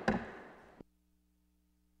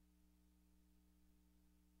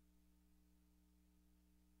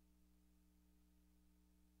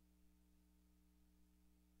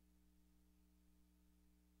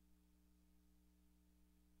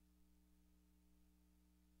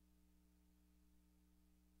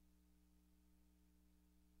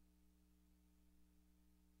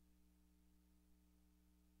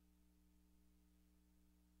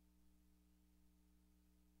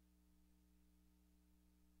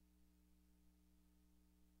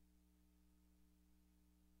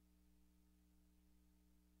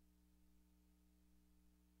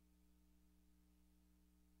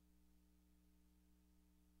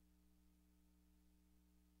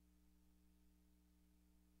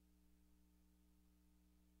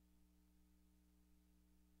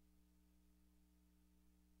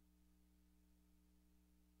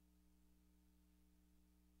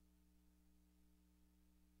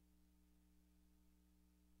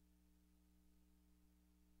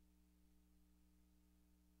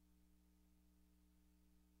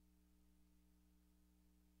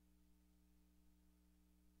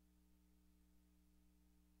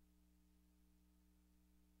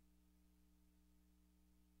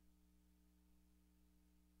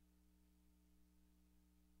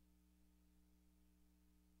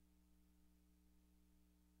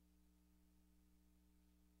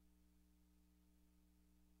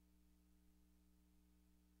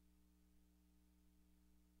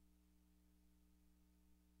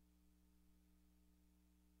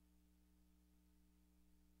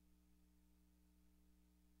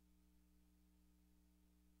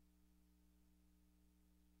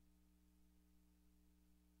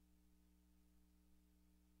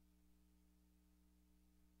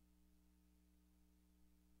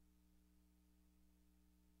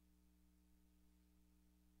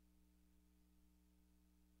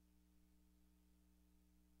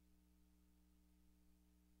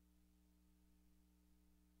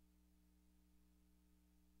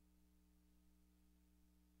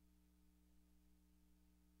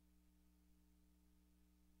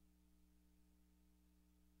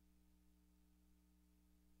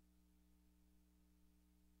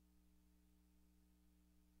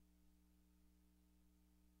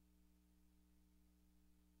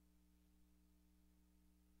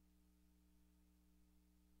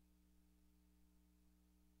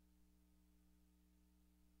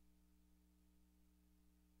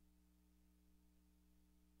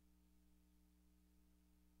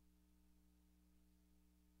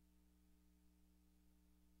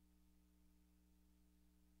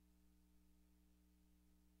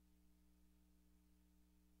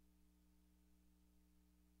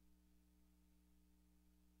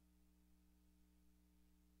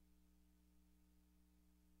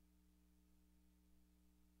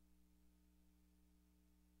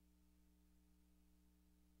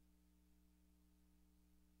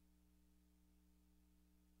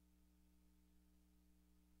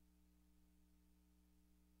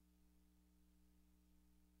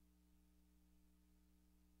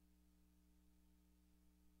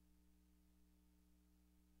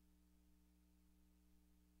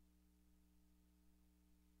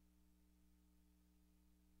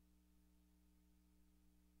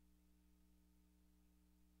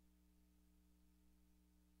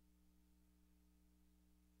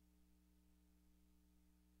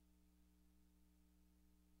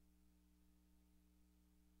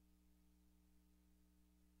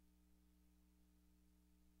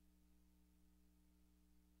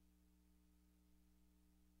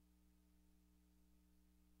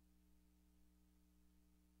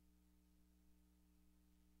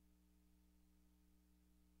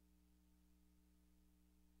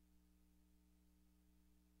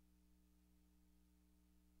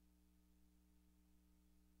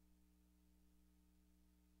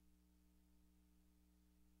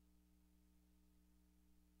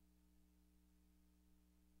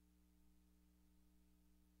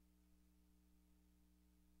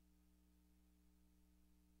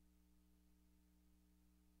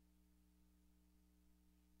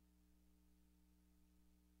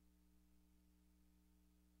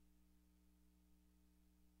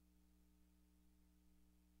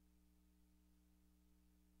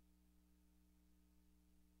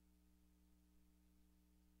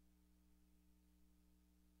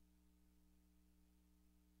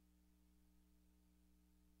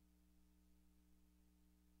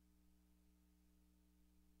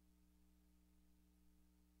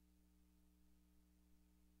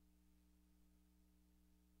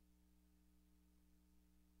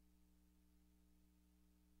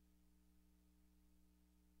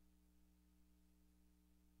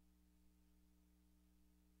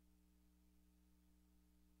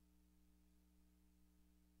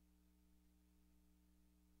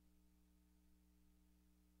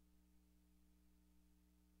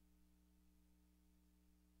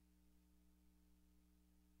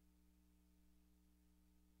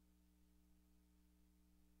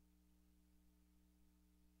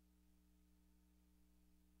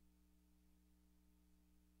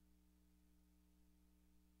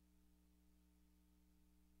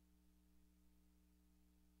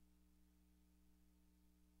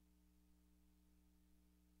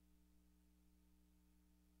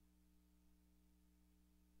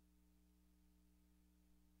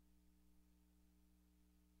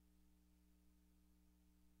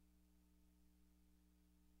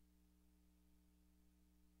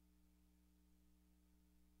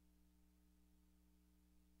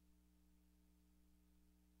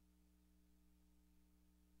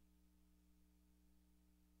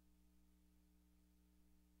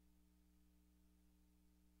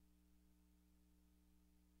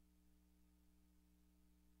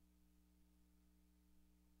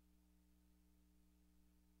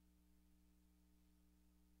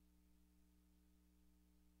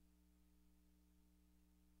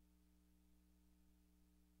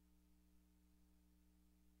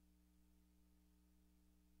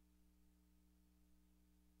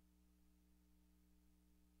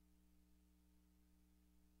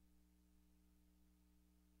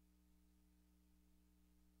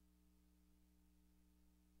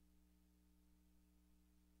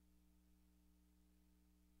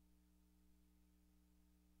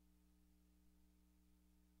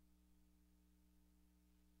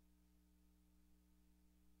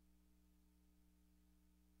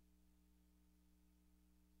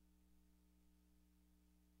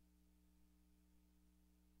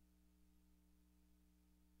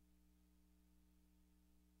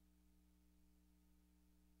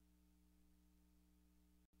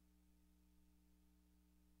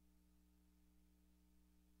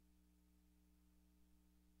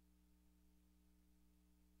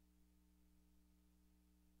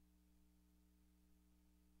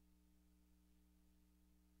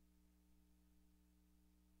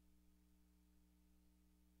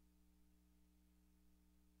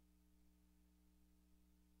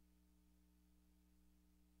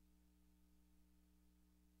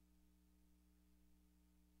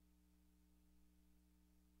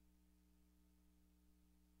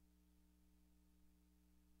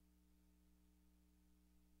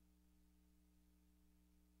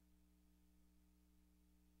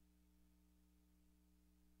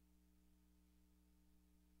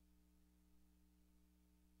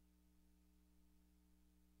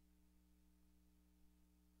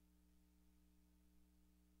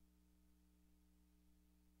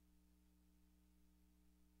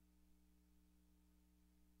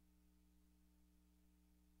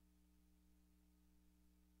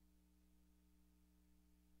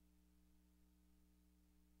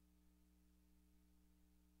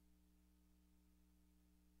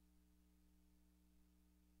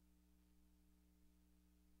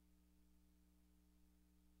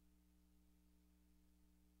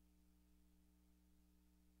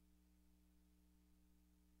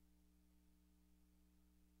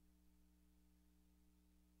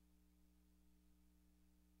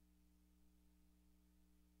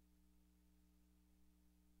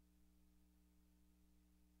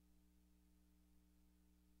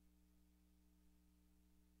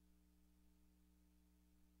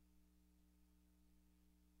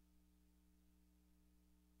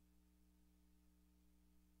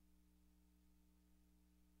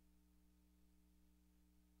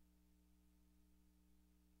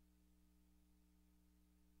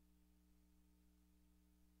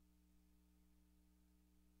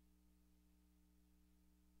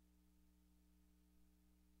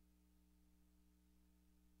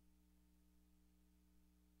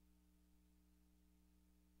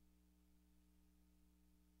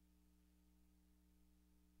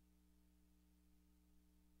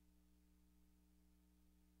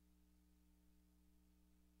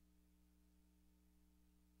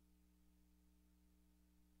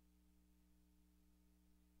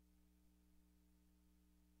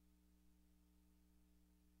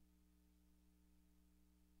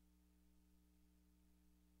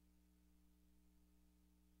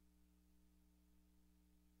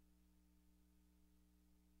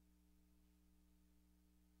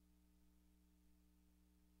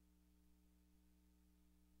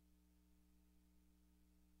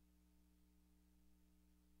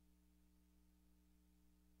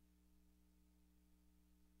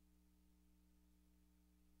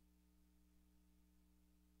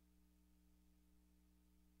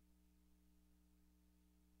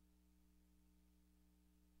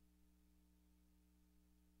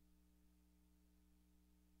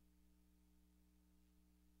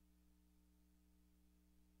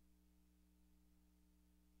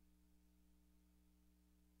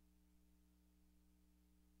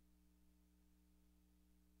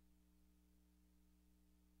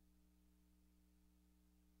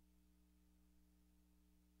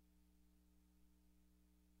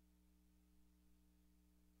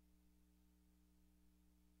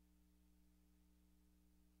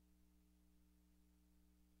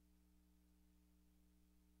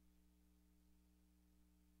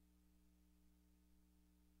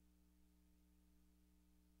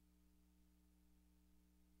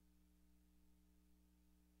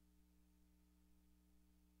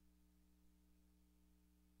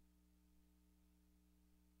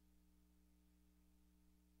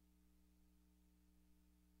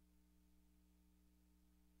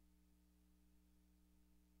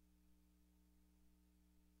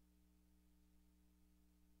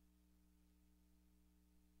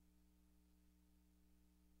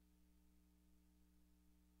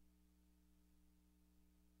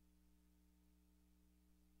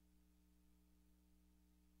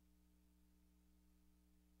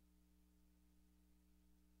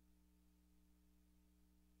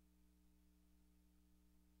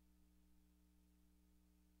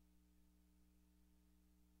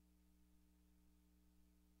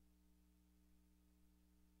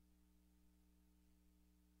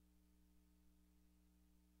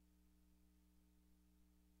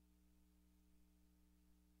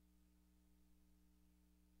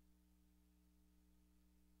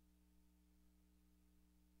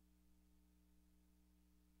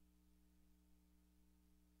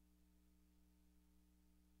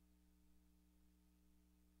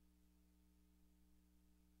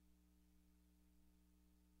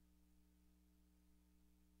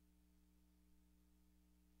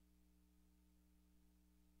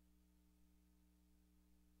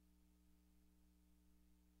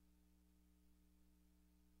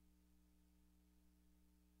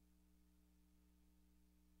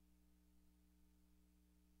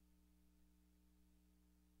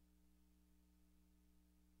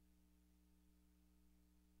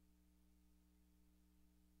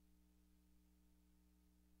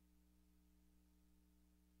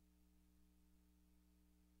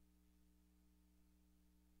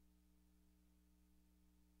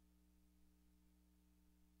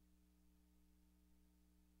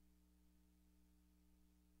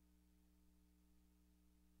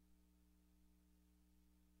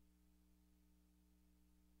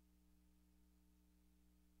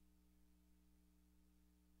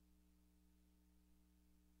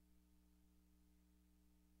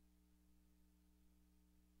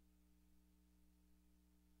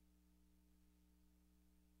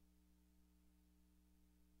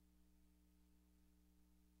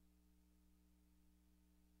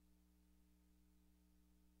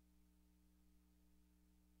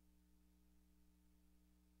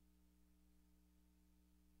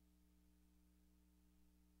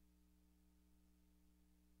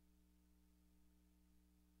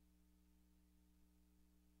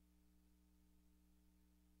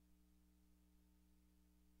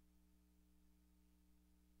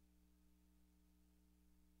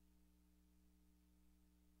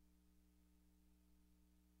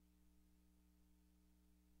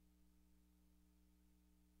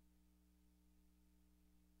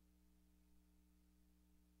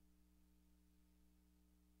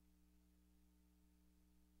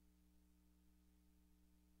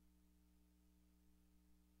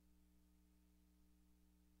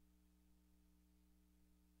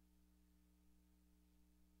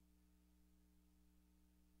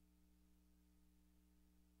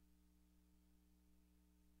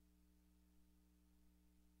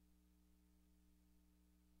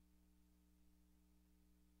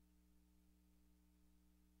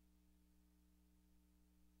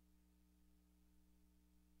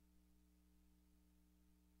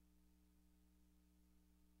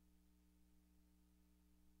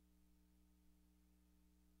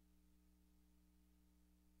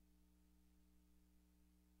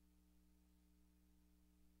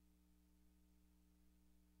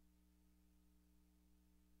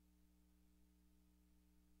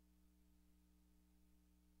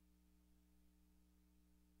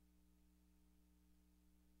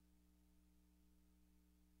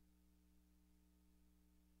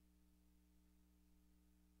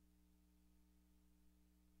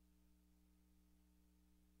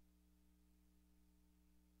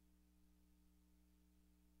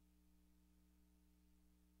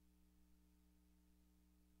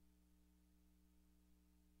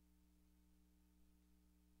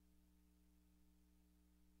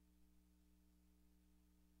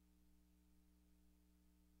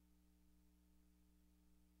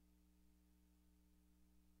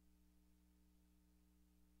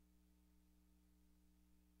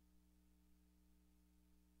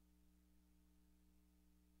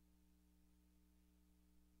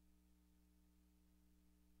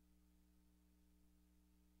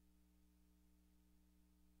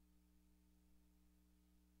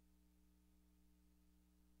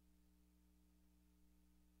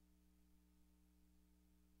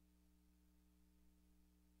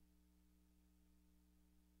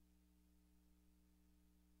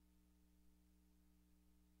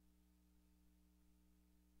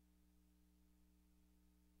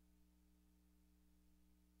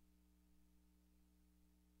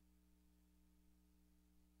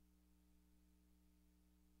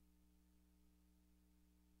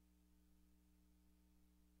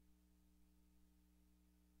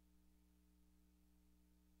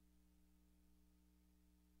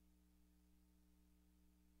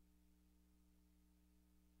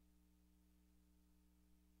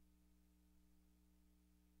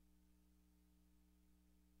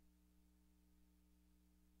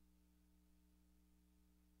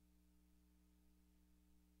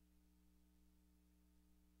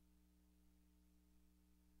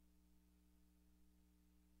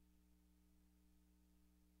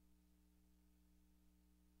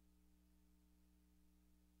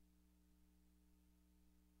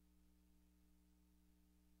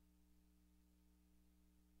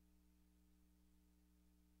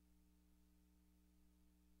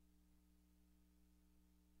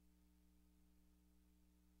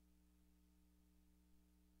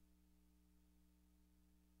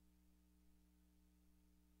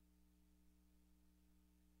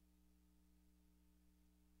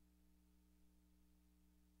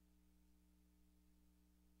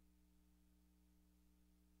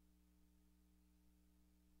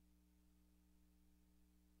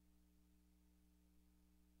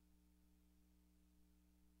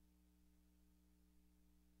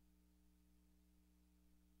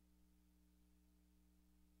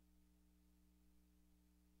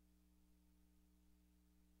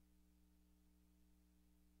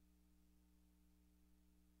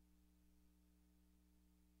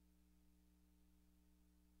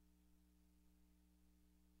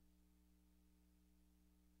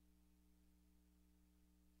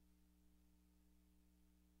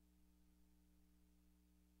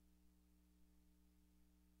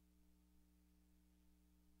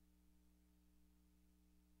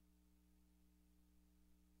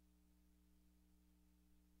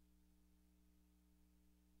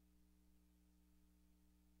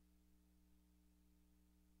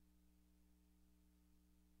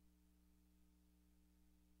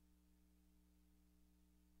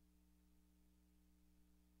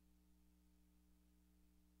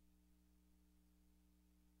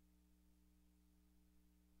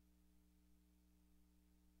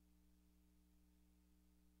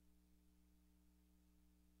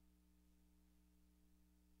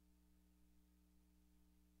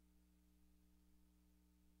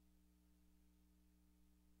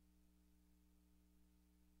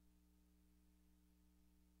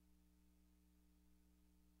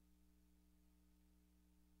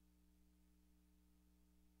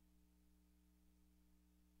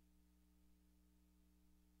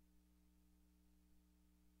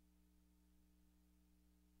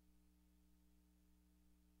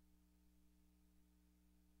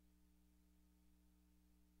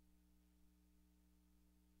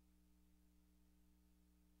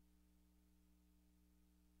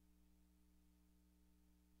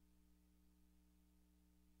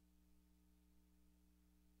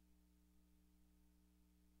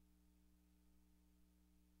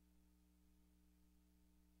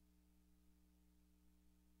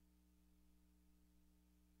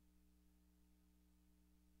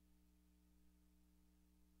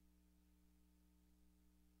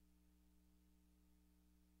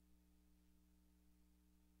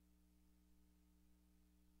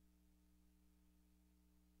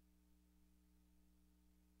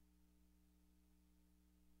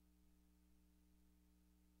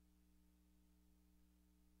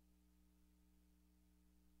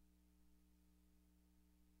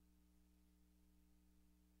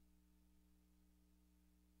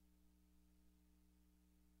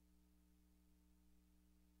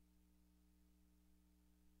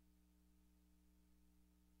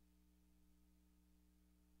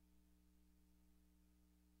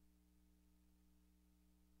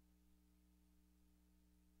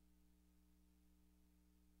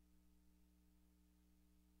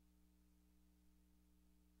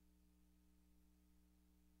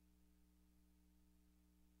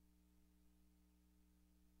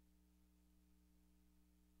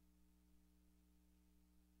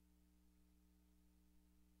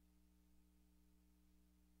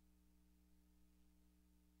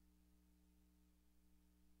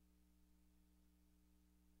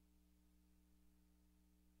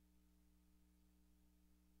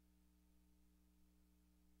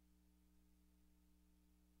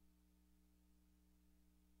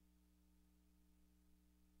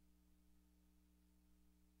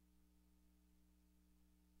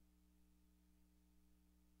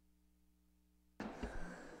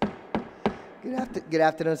 Good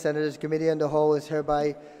afternoon, Senators. Committee on the Whole is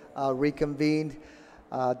hereby reconvened.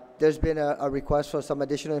 There's been a request for some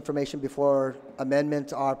additional information before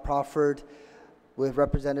amendments are proffered with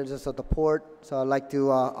representatives of the port. So I'd like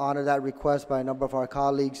to honor that request by a number of our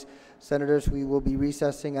colleagues. Senators, we will be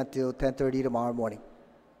recessing until 10:30 tomorrow morning.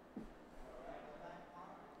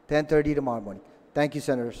 10:30 tomorrow morning. Thank you,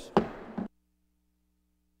 Senators.